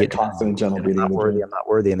you get constant gentle beating. I'm not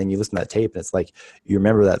worthy. And then you listen to that tape, and it's like, you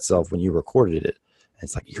remember that self when you recorded it. And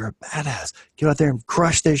it's like, you're a badass. Get out there and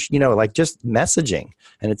crush this, like just messaging.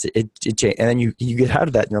 And it and then you get out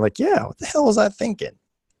of that and you're like, yeah, what the hell was I thinking?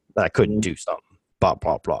 That I couldn't do something. Blah,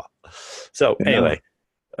 blah, blah. So anyway.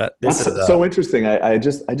 This is so interesting. I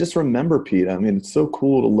just remember, Pete. I mean, it's so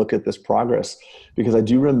cool to look at this progress, because I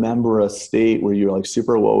do remember a state where you're like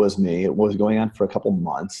super woe is me. It was going on for a couple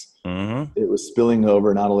months. Mm-hmm. It was spilling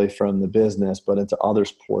over not only from the business, but into other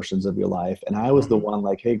portions of your life. And I was the one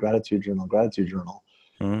like, hey, gratitude journal.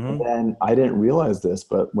 Mm-hmm. And then I didn't realize this,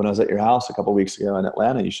 but when I was at your house a couple of weeks ago in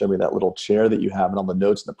Atlanta, you showed me that little chair that you have and all the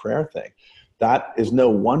notes and the prayer thing. That is no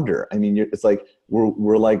wonder. I mean, it's like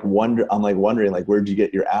we're like I'm like wondering like, where'd you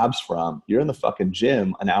get your abs from? You're in the fucking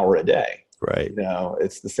gym an hour a day, right?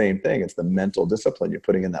 It's the same thing. It's the mental discipline you're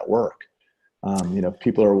putting in that work.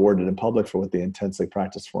 People are rewarded in public for what they intensely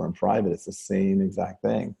practice for in private. It's the same exact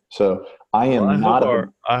thing. So I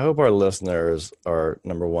hope our listeners are,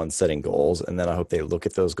 number one, setting goals, and then I hope they look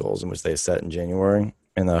at those goals in which they set in January,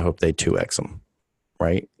 and then I hope they 2x them,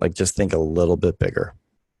 right? Like just think a little bit bigger.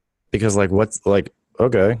 Because like, what's like,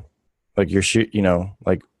 okay, like you're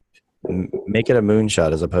like make it a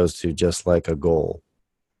moonshot as opposed to just like a goal.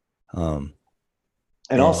 And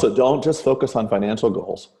also don't just focus on financial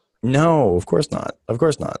goals. No, of course not. Of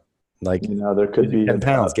course not. Like, there could be 10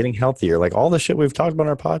 pounds, getting healthier, like all the shit we've talked about on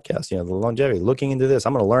our podcast, the longevity, looking into this.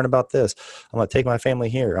 I'm going to learn about this. I'm going to take my family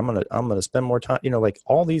here. I'm going to spend more time, like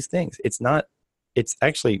all these things. It's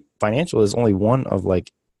actually financial is only one of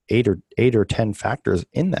like eight or 10 factors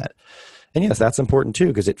in that. And yes, that's important too,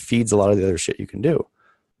 because it feeds a lot of the other shit you can do.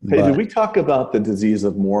 Hey, did we talk about the disease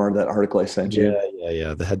of more, that article I sent you?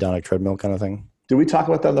 Yeah. The hedonic treadmill kind of thing. Did we talk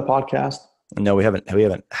about that on the podcast? No, we haven't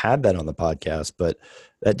had that on the podcast, but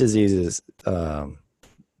that disease is,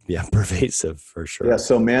 pervasive for sure. Yeah.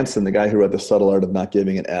 So Manson, the guy who wrote The Subtle Art of Not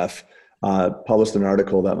Giving an F, published an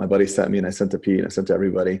article that my buddy sent me, and I sent to Pete, and I sent to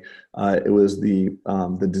everybody. It was the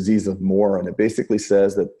disease of more, and it basically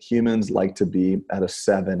says that humans like to be at a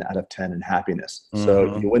 7 out of 10 in happiness. Mm-hmm.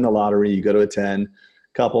 So you win the lottery, you go to a 10,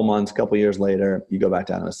 couple years later, you go back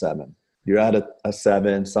down to a 7. You're at a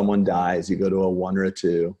 7, someone dies, you go to a 1 or a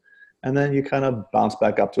 2, and then you kind of bounce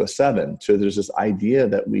back up to a 7. So there's this idea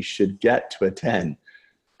that we should get to a 10.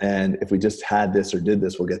 And if we just had this or did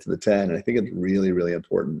this, we'll get to the 10. And I think it's really, really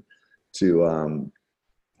important to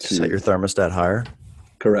set your thermostat higher.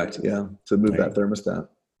 Correct. Yeah. To move that thermostat.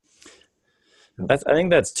 I think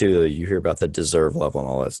that's too, you hear about the deserve level and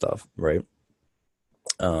all that stuff, right?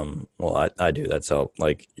 Well, I do. That's how,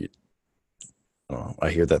 like, I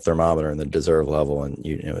hear that thermometer and the deserve level, and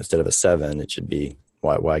instead of a 7, it should be,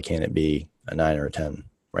 why can't it be a 9 or a 10,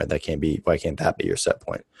 right? Why can't that be your set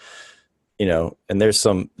point? And there's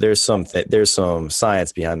some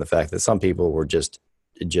science behind the fact that some people were just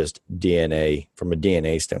DNA, from a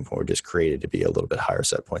DNA standpoint, were just created to be a little bit higher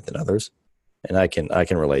set point than others. And I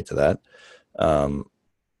can relate to that. Some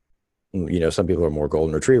people are more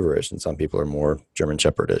golden retrieverish and some people are more German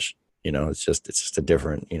shepherdish. It's just a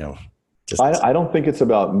different, I don't think it's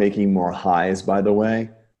about making more highs, by the way.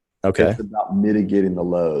 Okay. It's about mitigating the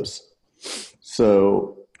lows.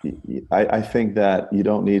 So I think that you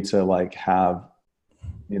don't need to like have,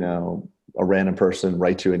 a random person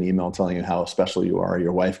write you an email telling you how special you are,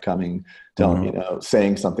 your wife coming, telling,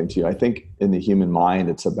 saying something to you. I think in the human mind,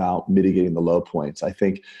 it's about mitigating the low points. I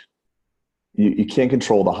think you can't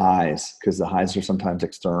control the highs because the highs are sometimes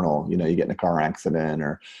external. You get in a car accident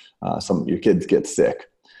or your kids get sick.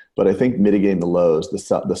 But I think mitigating the lows,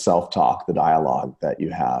 the self-talk, the dialogue that you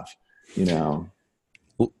have,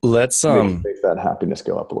 let's make that happiness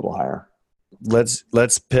go up a little higher. Let's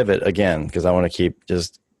pivot again, because I want to keep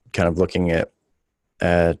just kind of looking at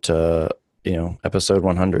episode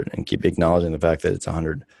 100 and keep acknowledging the fact that it's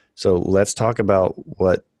 100. So let's talk about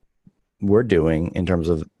what we're doing in terms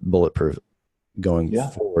of Bulletproof going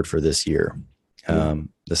forward for this year.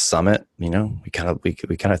 The summit, we kind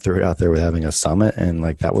of threw it out there with having a summit, and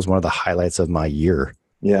like that was one of the highlights of my year.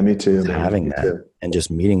 Yeah, me too. Having that and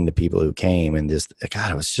just meeting the people who came, and just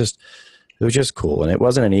God, it was just cool. And it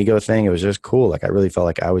wasn't an ego thing. It was just cool. Like I really felt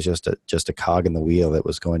like I was just a cog in the wheel that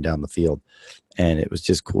was going down the field. And it was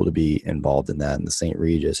just cool to be involved in that in the St.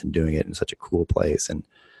 Regis and doing it in such a cool place. And,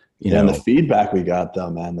 and the feedback we got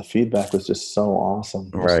though, man, the feedback was just so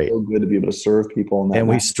awesome. It was so good to be able to serve people. And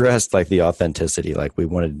we stressed like the authenticity. Like we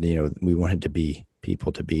wanted to be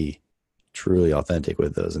people to be truly authentic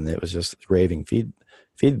with those. And it was just raving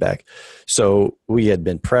feedback. So we had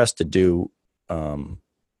been pressed to do,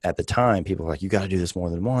 at the time, people were like, you got to do this more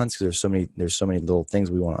than once. Cause there's so many little things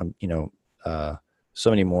we want, so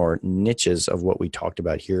many more niches of what we talked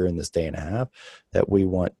about here in this day and a half that we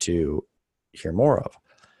want to hear more of.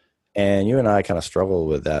 And you and I kind of struggle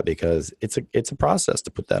with that because it's a process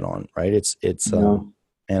to put that on, right? And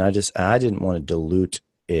I didn't want to dilute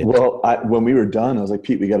it. Well, when we were done, I was like,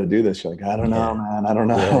 Pete, we got to do this. You're like, I don't know, man. I don't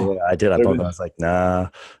know. Yeah, I did. I was like, nah,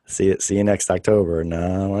 see you next October.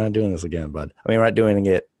 Nah, we're not doing this again, bud. I mean, we're not doing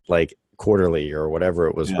it like quarterly or whatever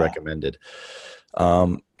it was recommended.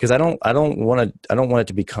 Because I don't want it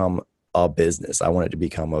to become a business. I want it to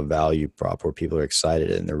become a value prop where people are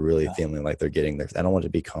excited and they're really feeling like they're getting there. I don't want it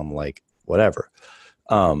to become like whatever.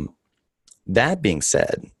 That being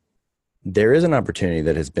said, there is an opportunity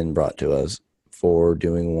that has been brought to us for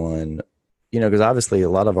doing one, because obviously a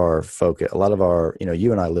lot of our,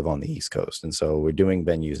 you and I live on the East Coast. And so we're doing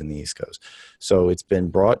venues in the East Coast. So it's been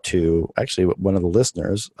brought to actually one of the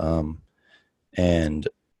listeners, and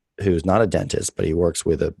who's not a dentist, but he works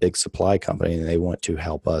with a big supply company, and they want to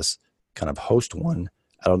help us kind of host one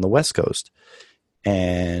out on the West Coast.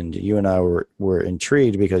 And you and I were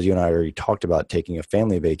intrigued because you and I already talked about taking a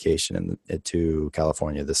family vacation to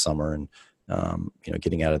California this summer and,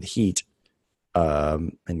 getting out of the heat,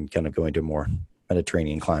 and kind of going to a more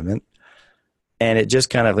Mediterranean climate. And it just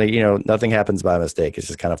kind of like, nothing happens by mistake. It's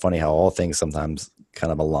just kind of funny how all things sometimes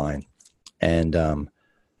kind of align. And,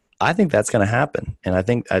 I think that's going to happen. And I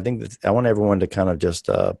think that I want everyone to kind of just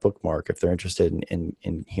bookmark if they're interested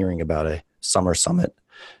in hearing about a summer summit.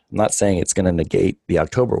 I'm not saying it's going to negate the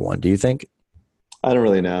October one. Do you think? I don't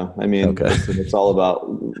really know. I mean, it's all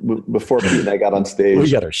about before Pete and I got on stage.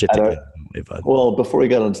 We got our shit together. Well, before we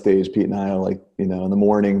got on stage, Pete and I are like, in the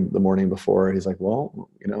morning before, he's like, well,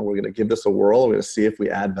 we're going to give this a whirl. We're going to see if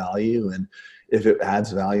we add value. And if it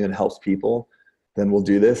adds value and helps people, then we'll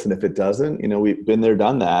do this. And if it doesn't, we've been there,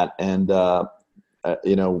 done that. And,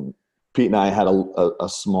 Pete and I had a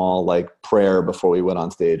small like prayer before we went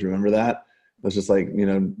on stage. Remember that? It was just like,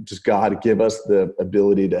 just God, give us the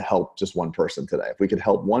ability to help just one person today. If we could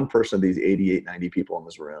help one person of these 88, 90 people in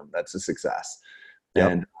this room, that's a success.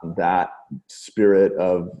 Yep. And that spirit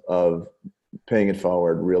of paying it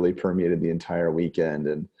forward really permeated the entire weekend.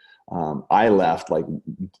 And I left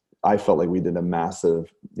I felt like we did a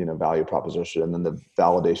massive, value proposition, and then the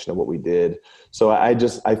validation of what we did. So I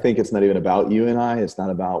think it's not even about you and I. It's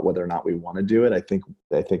not about whether or not we want to do it. I think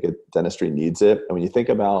dentistry needs it. And when you think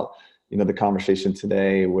about, the conversation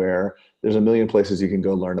today where there's a million places you can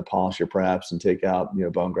go learn to polish your preps and take out,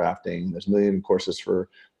 bone grafting. There's a million courses for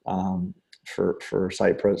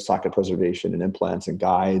socket preservation and implants and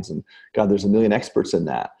guides. And God, there's a million experts in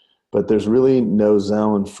that, but there's really no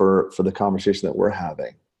zone for the conversation that we're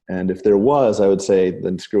having. And if there was, I would say,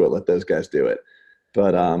 then screw it, let those guys do it.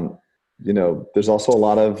 But, there's also a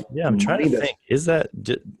lot of, I'm trying to think, is that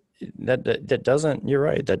doesn't, you're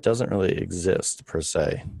right. That doesn't really exist per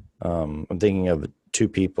se. I'm thinking of two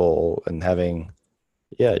people and having,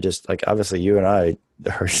 just like, obviously you and I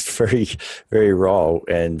are very, very raw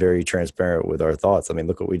and very transparent with our thoughts. I mean,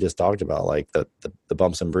 look what we just talked about, like the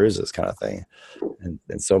bumps and bruises kind of thing.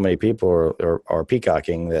 And so many people are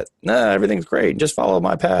peacocking that, everything's great. Just follow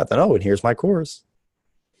my path. And here's my course.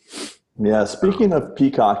 Yeah. Speaking of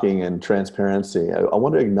peacocking and transparency, I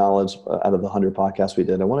want to acknowledge out of the 100 podcasts we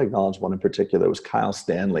did, I want to acknowledge one in particular. It was Kyle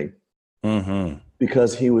Stanley. Mm-hmm.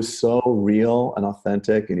 Because he was so real and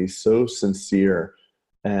authentic, and he's so sincere.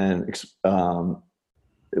 And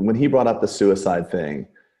when he brought up the suicide thing,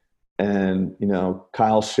 and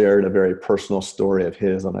Kyle shared a very personal story of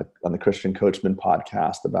his on the Christian Coachman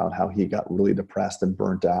podcast about how he got really depressed and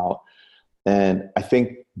burnt out. And I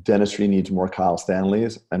think dentistry needs more Kyle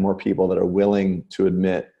Stanleys and more people that are willing to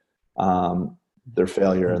admit their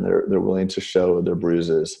failure, and they're willing to show their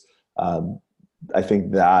bruises. I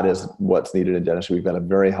think that is what's needed in dentistry. We've got a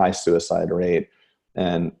very high suicide rate,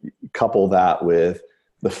 and couple that with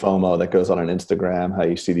the FOMO that goes on Instagram, how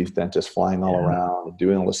you see these dentists flying all around,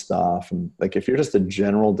 doing all this stuff. And like, if you're just a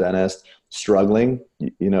general dentist struggling,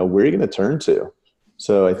 where are you going to turn to?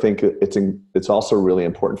 So I think it's also really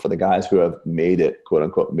important for the guys who have made it, quote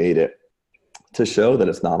unquote, made it, to show that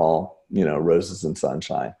it's not all, roses and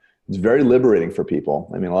sunshine. It's very liberating for people.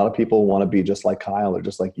 I mean, a lot of people want to be just like Kyle or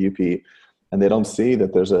just like you, Pete, and they don't see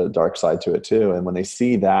that there's a dark side to it too. And when they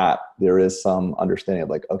see that, there is some understanding of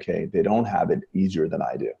like, okay, they don't have it easier than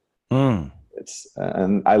I do.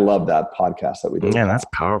 And I love that podcast that we do. Yeah, that's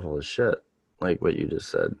powerful as shit. Like what you just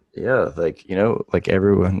said. Yeah. Like, like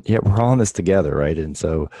everyone, we're all in this together. Right. And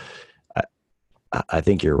so I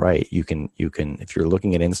think you're right. You can, if you're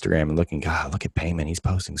looking at Instagram and looking, God, look at Payman. He's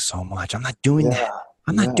posting so much. I'm not doing that.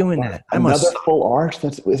 I'm not doing that. Another full arch.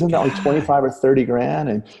 Isn't that like 25 or 30 grand?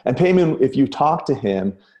 And Payman, if you talk to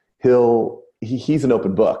him, he's an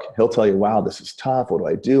open book. He'll tell you, wow, this is tough. What do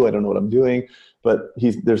I do? I don't know what I'm doing. But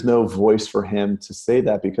there's no voice for him to say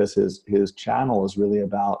that, because his channel is really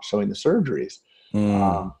about showing the surgeries.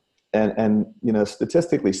 And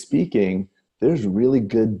statistically speaking, there's really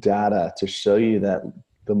good data to show you that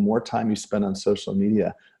the more time you spend on social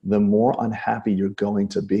media, the more unhappy you're going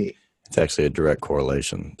to be. It's actually a direct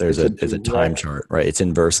correlation. There's a time chart, right? It's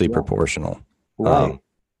inversely proportional. Right.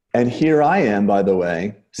 And here I am, by the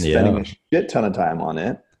way, spending a shit ton of time on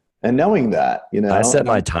it. And knowing that, I set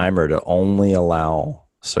my timer to only allow.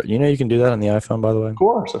 So you can do that on the iPhone, by the way. Of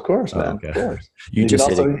course, man. Okay. Of course. You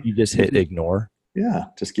just hit ignore. Yeah,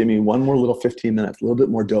 just give me one more little 15 minutes, a little bit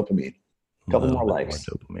more dopamine, a couple more likes.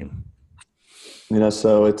 Dopamine.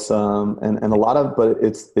 So it's and a lot of, but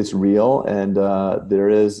it's real, and there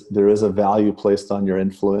is a value placed on your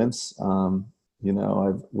influence.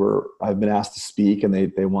 I've been asked to speak, and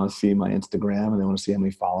they want to see my Instagram, and they want to see how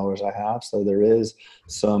many followers I have. So there is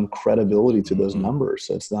some credibility to those numbers.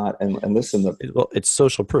 So it's not, and listen, it's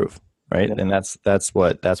social proof, right? Yeah. And that's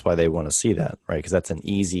why they want to see that, right? Because that's an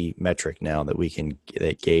easy metric now that we can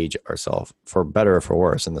gauge ourselves, for better or for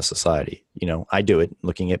worse, in the society. I do it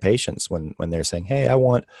looking at patients when they're saying, "Hey, I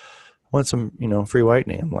want some free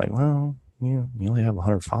whitening." I'm like, well, you only have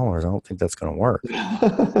 100 followers. I don't think that's going to work.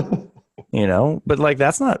 But like,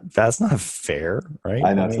 that's not fair, right?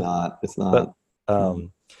 I know it's not. But,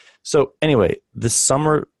 so anyway, the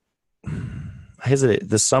summer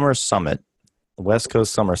summit, West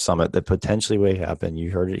Coast Summer Summit, that potentially may happen.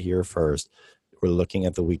 You heard it here first. We're looking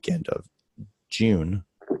at the weekend of June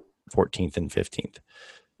 14th and 15th,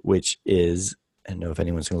 which is, I don't know if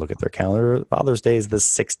anyone's going to look at their calendar. Father's Day is the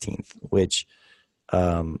 16th, which,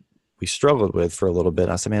 we struggled with for a little bit.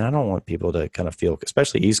 I said, man, I don't want people to kind of feel,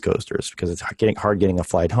 especially East Coasters, because it's hard getting a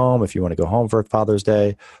flight home if you want to go home for Father's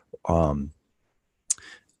Day. But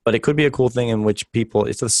it could be a cool thing in which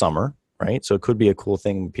it's the summer, right? So it could be a cool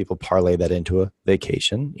thing when people parlay that into a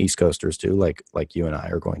vacation. East Coasters do, like you and I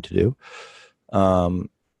are going to do.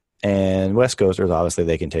 And West Coasters, obviously,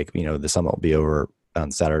 they can take, the summit will be over on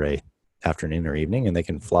Saturday afternoon or evening, and they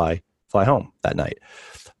can fly home that night.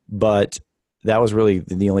 But that was really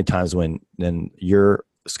the only times when then your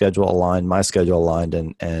schedule aligned, my schedule aligned,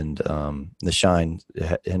 and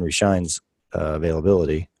Henry Shine's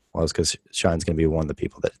availability was, because Shine's going to be one of the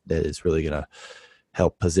people that is really going to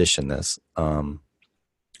help position this.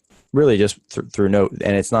 Really just through note,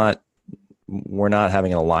 and it's not, we're not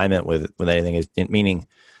having an alignment with anything, meaning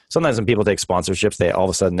sometimes when people take sponsorships, they all of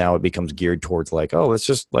a sudden now it becomes geared towards like, oh, it's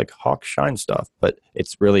just like hawk Shine stuff. But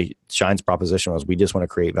it's really, Shine's proposition was, we just want to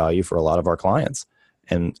create value for a lot of our clients.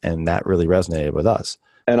 And that really resonated with us.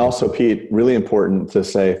 And also, Pete, really important to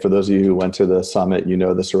say, for those of you who went to the summit,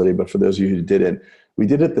 this already, but for those of you who didn't, we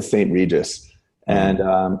did it at the St. Regis. And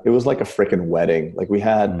it was like a freaking wedding. Like we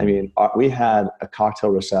had a cocktail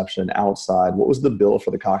reception outside. What was the bill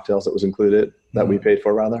for the cocktails that was included, that we paid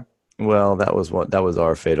for, rather? Well, that was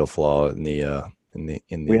our fatal flaw in the.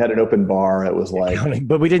 We had an open bar. It was like,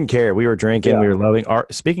 but we didn't care. We were drinking. Yeah. We were loving.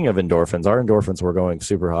 Speaking of endorphins, our endorphins were going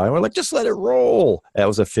super high. We're like, just let it roll. That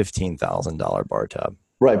was a $15,000 bar tab.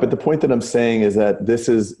 Right. But the point that I'm saying is that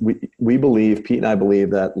we believe, Pete and I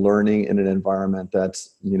believe, that learning in an environment that's,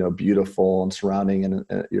 beautiful and surrounding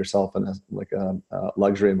yourself in a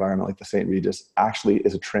luxury environment like the St. Regis actually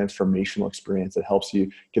is a transformational experience that helps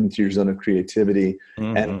you get into your zone of creativity.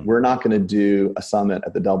 Mm-hmm. And we're not going to do a summit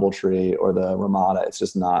at the DoubleTree or the Ramada. It's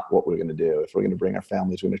just not what we're going to do. If we're going to bring our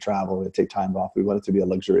families, we're going to travel, we're going to take time off. We want it to be a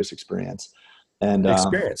luxurious experience. And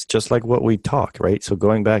experience, just like what we talk, right? So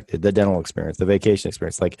going back to the dental experience, the vacation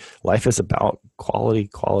experience, like life is about quality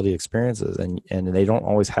experiences, and they don't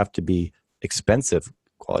always have to be expensive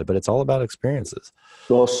quality, but it's all about experiences.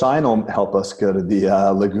 Well, Shine will help us go to the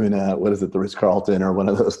Laguna, what is it, the Ritz-Carlton or one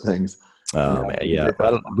of those things. Oh man, yeah.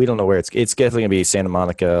 We don't know where it's definitely gonna be Santa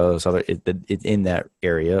Monica, so it's in that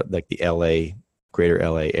area, like the LA, greater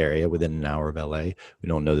LA area, within an hour of LA. We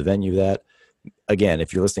don't know the venue of that. Again,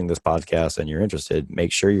 if you're listening to this podcast and you're interested,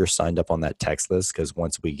 make sure you're signed up on that text list, because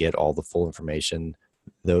once we get all the full information,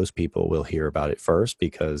 those people will hear about it first,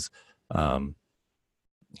 because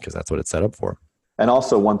that's what it's set up for. And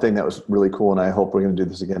also one thing that was really cool, and I hope we're going to do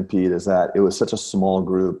this again, Pete, is that it was such a small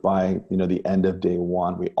group. By, the end of day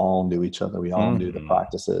one, we all knew each other. We all knew the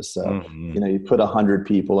practices. So, you put 100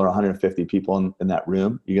 people or 150 people in that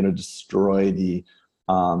room, you're going to destroy the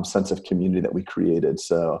sense of community that we created.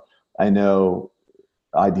 So I know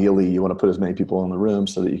ideally you want to put as many people in the room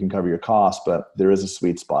so that you can cover your costs, but there is a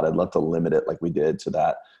sweet spot. I'd love to limit it like we did to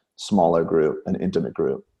that smaller group, an intimate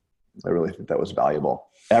group. I really think that was valuable.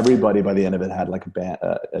 Everybody by the end of it had like a band,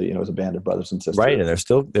 it was a band of brothers and sisters. Right. And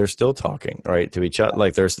they're still talking, right, to each other.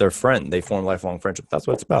 Like their friend, they form lifelong friendship. That's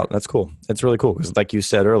what it's about. That's cool. It's really cool. Because like you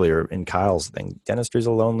said earlier in Kyle's thing, dentistry is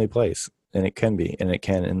a lonely place, and it can be, and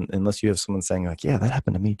unless you have someone saying like, yeah, that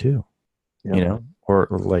happened to me too, or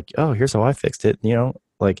like, oh, here's how I fixed it.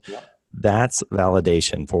 That's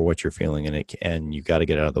validation for what you're feeling. And you got to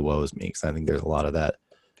get out of the woe is me. Because I think there's a lot of that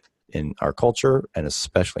in our culture, and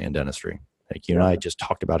especially in dentistry. Like you and I just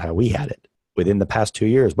talked about how we had it within the past 2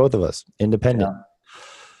 years, both of us independent. Yeah.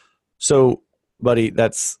 So, buddy, I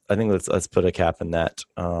think let's put a cap in that.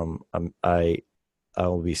 I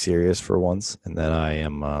will be serious for once, and that I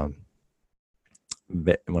am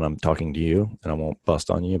when I'm talking to you, and I won't bust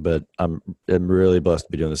on you, but I'm really blessed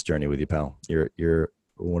to be doing this journey with you, pal. You're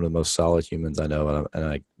one of the most solid humans I know, and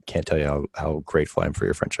I can't tell you how grateful I am for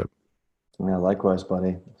your friendship. Yeah, likewise,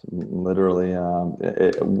 buddy. Literally,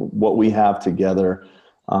 what we have together,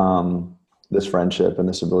 this friendship and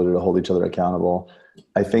this ability to hold each other accountable,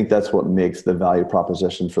 I think that's what makes the value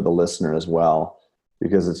proposition for the listener as well.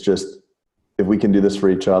 Because it's just, if we can do this for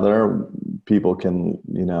each other, people can,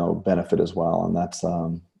 benefit as well. And that's,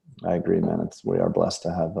 I agree, man. We are blessed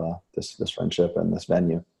to have this friendship and this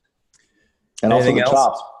venue. And anything also the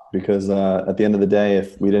chops, because at the end of the day,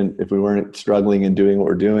 if we weren't struggling and doing what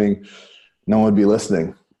we're doing, no one would be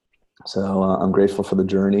listening. So I'm grateful for the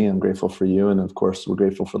journey. I'm grateful for you. And of course, we're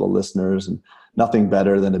grateful for the listeners, and nothing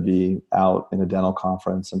better than to be out in a dental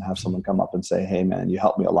conference and have someone come up and say, hey man, you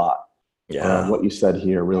helped me a lot. Yeah. What you said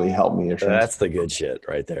here really helped me. That's the good shit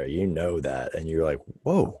right there. That. And you're like,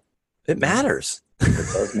 whoa, it matters. It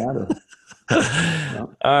does matter. Yeah.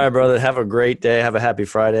 All right, brother. Have a great day. Have a happy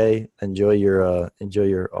Friday. Enjoy your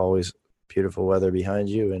always beautiful weather behind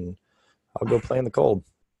you. And I'll go play in the cold.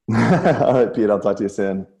 All right, Pete, I'll talk to you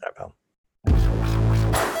soon. All right, pal.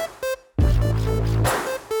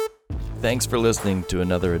 Thanks for listening to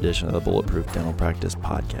another edition of the Bulletproof Dental Practice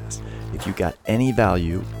Podcast. If you got any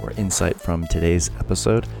value or insight from today's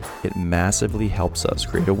episode, it massively helps us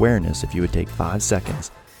create awareness if you would take 5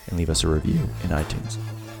 seconds and leave us a review in iTunes.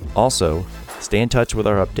 Also, stay in touch with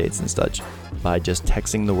our updates and such by just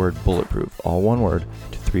texting the word bulletproof, all one word,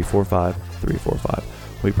 to 345-345.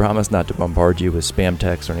 We promise not to bombard you with spam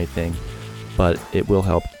texts or anything, but it will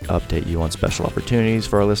help update you on special opportunities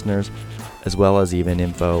for our listeners, as well as even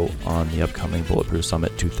info on the upcoming Bulletproof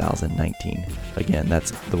Summit 2019. Again,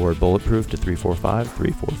 that's the word bulletproof to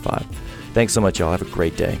 345-345. Thanks so much, y'all. Have a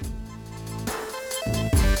great day.